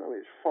said, oh, no,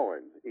 it's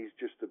fine. He's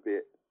just a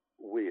bit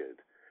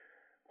weird.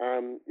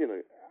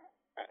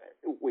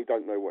 We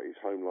don't know what his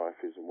home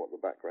life is and what the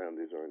background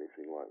is or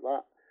anything like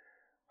that.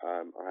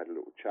 I had a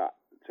little chat.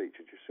 The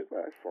teacher just said,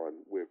 well, that's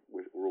fine. We'll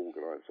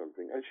organise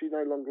something. And she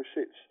no longer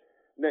sits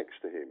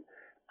next to him.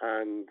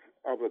 And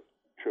other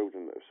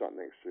children that have sat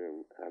next to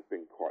him have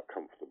been quite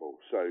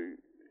comfortable. So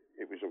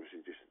it was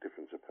obviously just a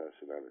difference of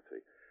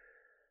personality.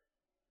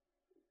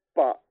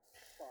 But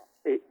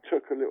it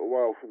took a little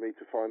while for me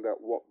to find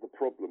out what the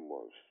problem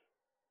was,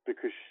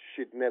 because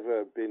she'd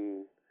never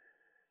been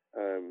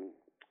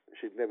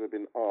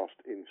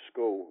asked in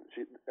school,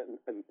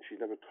 and she'd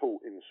never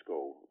taught in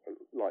school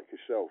like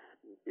yourself.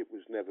 It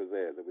was never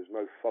there. There was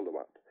no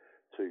follow-up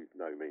to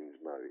no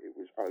means no. It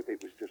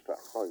was just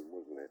at home,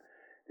 wasn't it?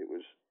 It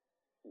was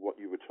what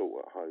you were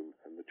taught at home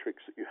and the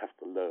tricks that you have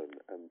to learn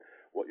and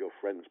what your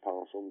friends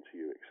pass on to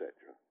you, etc.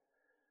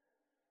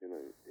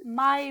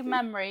 My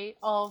memory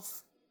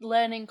of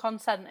learning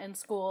consent in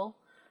school,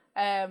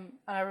 and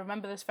I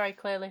remember this very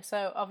clearly.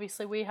 So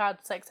obviously we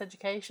had sex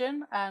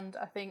education, and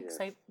I think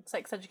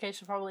sex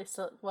education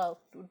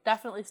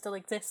definitely still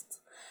exists.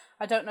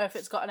 I don't know if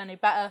it's gotten any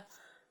better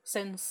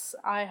since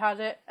I had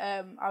it.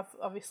 I've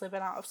obviously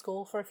been out of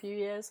school for a few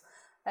years.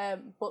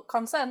 But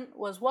consent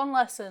was one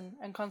lesson,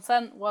 and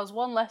consent was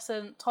one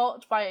lesson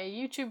taught by a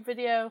YouTube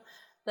video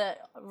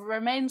that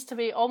remains to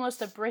be almost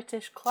a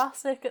British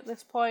classic at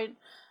this point.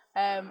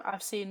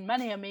 I've seen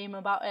many a meme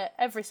about it.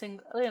 I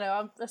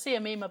see a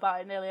meme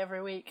about it nearly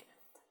every week.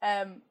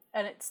 And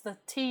it's the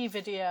tea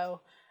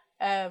video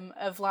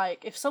of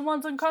like, if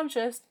someone's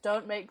unconscious,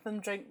 don't make them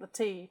drink the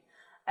tea.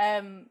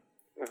 And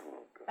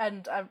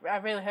I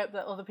really hope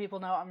that other people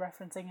know what I'm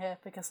referencing here,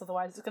 because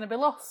otherwise it's going to be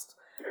lost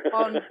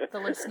on the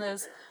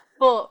listeners.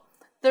 But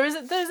there's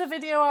a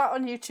video out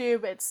on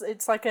YouTube.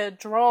 It's like a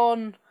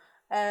drawn,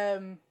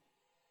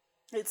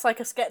 it's like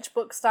a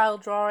sketchbook style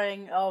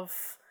drawing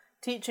of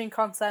teaching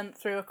consent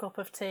through a cup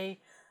of tea,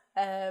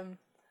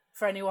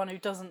 for anyone who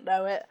doesn't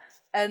know it.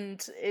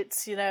 And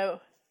it's,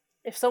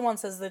 if someone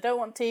says they don't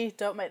want tea,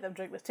 don't make them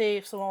drink the tea.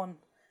 If someone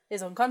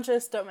is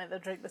unconscious, don't make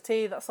them drink the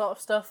tea, that sort of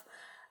stuff.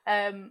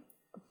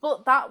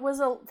 But that was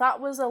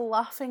a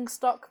laughing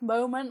stock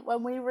moment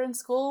when we were in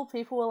school.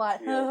 People were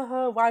like,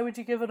 why would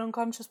you give an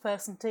unconscious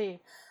person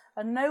tea?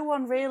 And no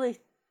one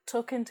really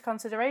took into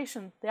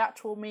consideration the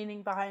actual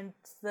meaning behind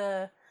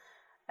the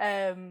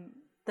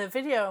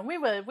video. And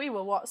we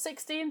were what,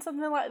 16,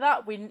 something like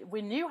that.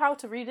 We knew how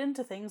to read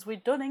into things.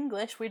 We'd done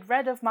English. We'd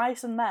read of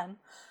mice and men.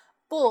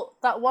 But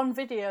that one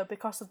video,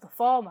 because of the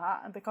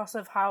format and because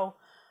of how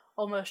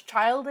almost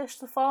childish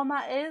the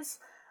format is,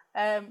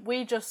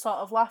 we just sort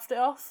of laughed it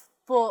off.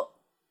 But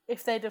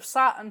if they'd have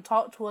sat and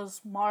talked to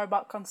us more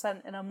about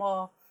consent in a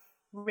more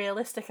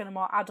realistic and a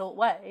more adult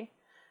way,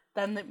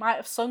 then it might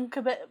have sunk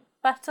a bit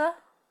better.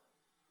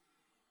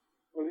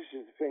 Well, this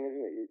is the thing,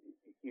 isn't it?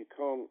 You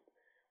can't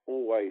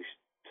always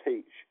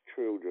teach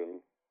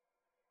children,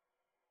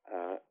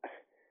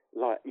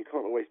 you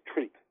can't always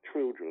treat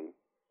children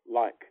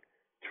like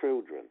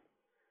children.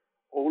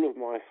 All of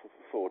my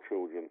 4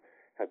 children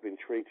have been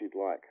treated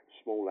like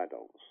small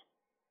adults.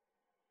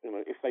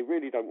 If they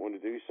really don't want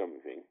to do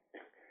something,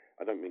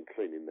 I don't mean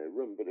cleaning their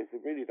room, but if they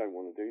really don't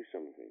want to do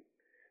something,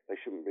 they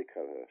shouldn't be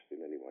coerced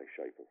in any way,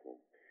 shape or form.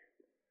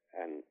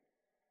 And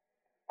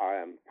I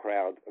am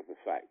proud of the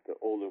fact that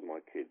all of my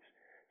kids,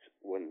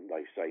 when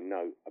they say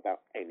no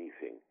about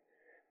anything,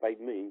 they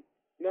mean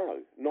no,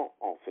 not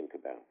I'll think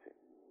about it.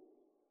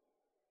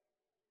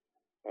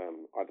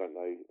 I don't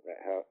know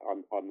how,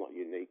 I'm not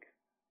unique,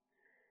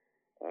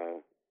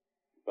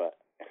 but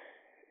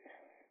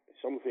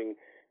something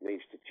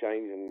needs to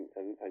change,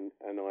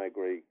 and I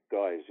agree,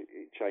 guys,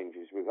 it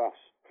changes with us.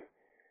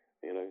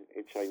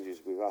 It changes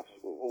with us,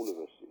 well, all of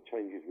us. It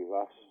changes with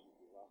us.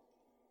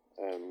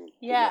 To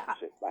not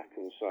sit back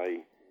and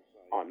say,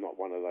 I'm not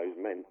one of those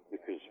men,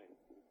 because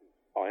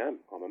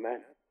I'm a man.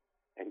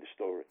 End of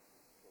story.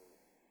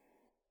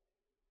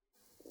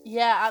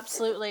 Yeah,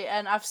 absolutely.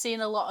 And I've seen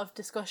a lot of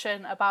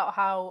discussion about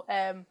how,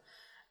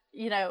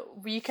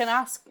 you can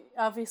ask,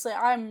 obviously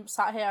I've been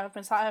sat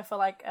here for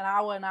like an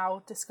hour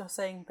now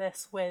discussing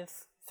this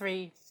with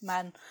 3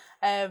 men.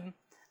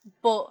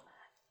 But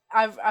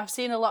I've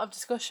seen a lot of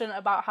discussion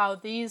about how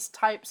these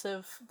types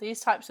of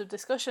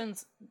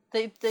discussions,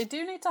 they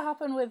do need to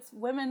happen with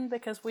women,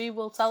 because we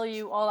will tell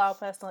you all our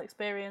personal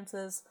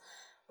experiences,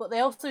 but they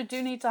also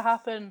do need to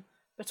happen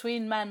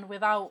between men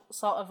without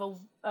sort of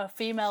a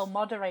female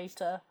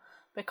moderator,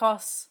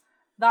 because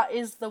that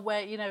is the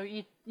way,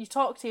 you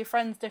talk to your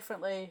friends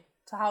differently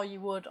to how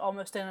you would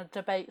almost in a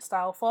debate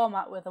style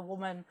format with a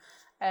woman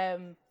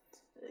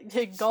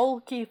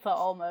goalkeeper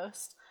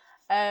almost.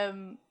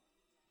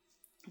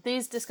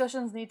 These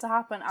discussions need to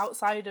happen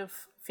outside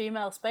of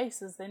female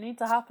spaces. They need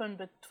to happen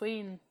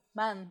between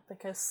men,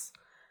 because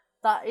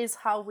that is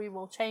how we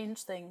will change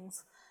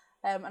things.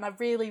 And I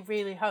really,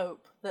 really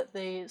hope that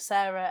the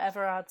Sarah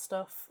Everard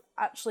stuff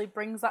actually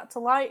brings that to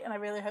light, and I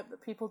really hope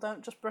that people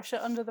don't just brush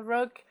it under the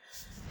rug.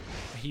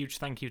 A huge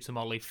thank you to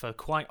Molly for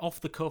quite off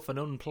the cuff and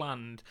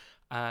unplanned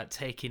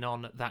taking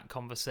on that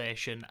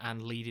conversation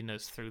and leading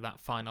us through that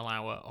final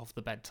hour of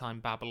the Bedtime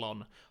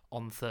Babble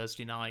on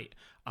Thursday night.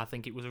 I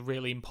think it was a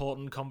really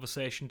important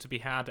conversation to be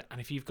had,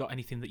 and if you've got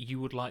anything that you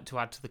would like to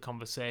add to the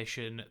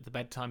conversation, the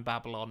Bedtime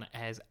Babble On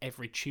airs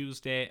every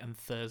Tuesday and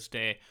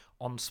Thursday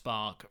on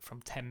Spark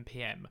from 10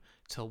 p.m.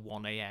 till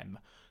 1 a.m.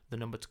 The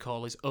number to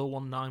call is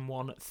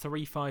 0191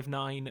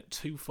 359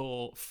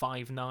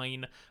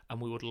 2459,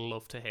 and we would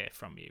love to hear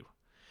from you.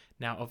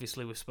 Now,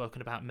 obviously, we've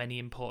spoken about many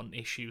important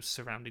issues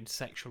surrounding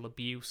sexual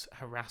abuse,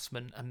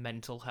 harassment, and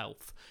mental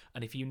health.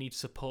 And if you need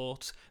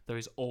support, there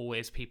is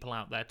always people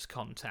out there to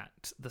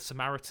contact. The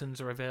Samaritans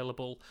are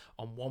available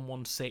on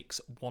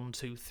 116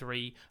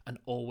 123 and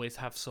always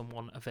have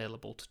someone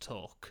available to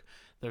talk.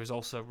 There is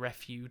also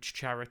Refuge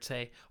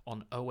Charity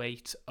on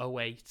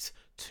 0808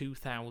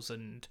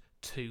 2000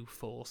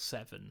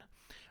 247.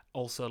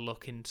 Also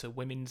look into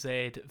Women's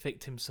Aid,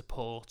 Victim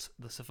Support,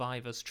 the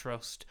Survivors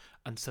Trust,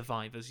 and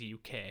Survivors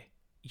UK.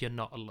 You're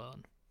not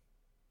alone.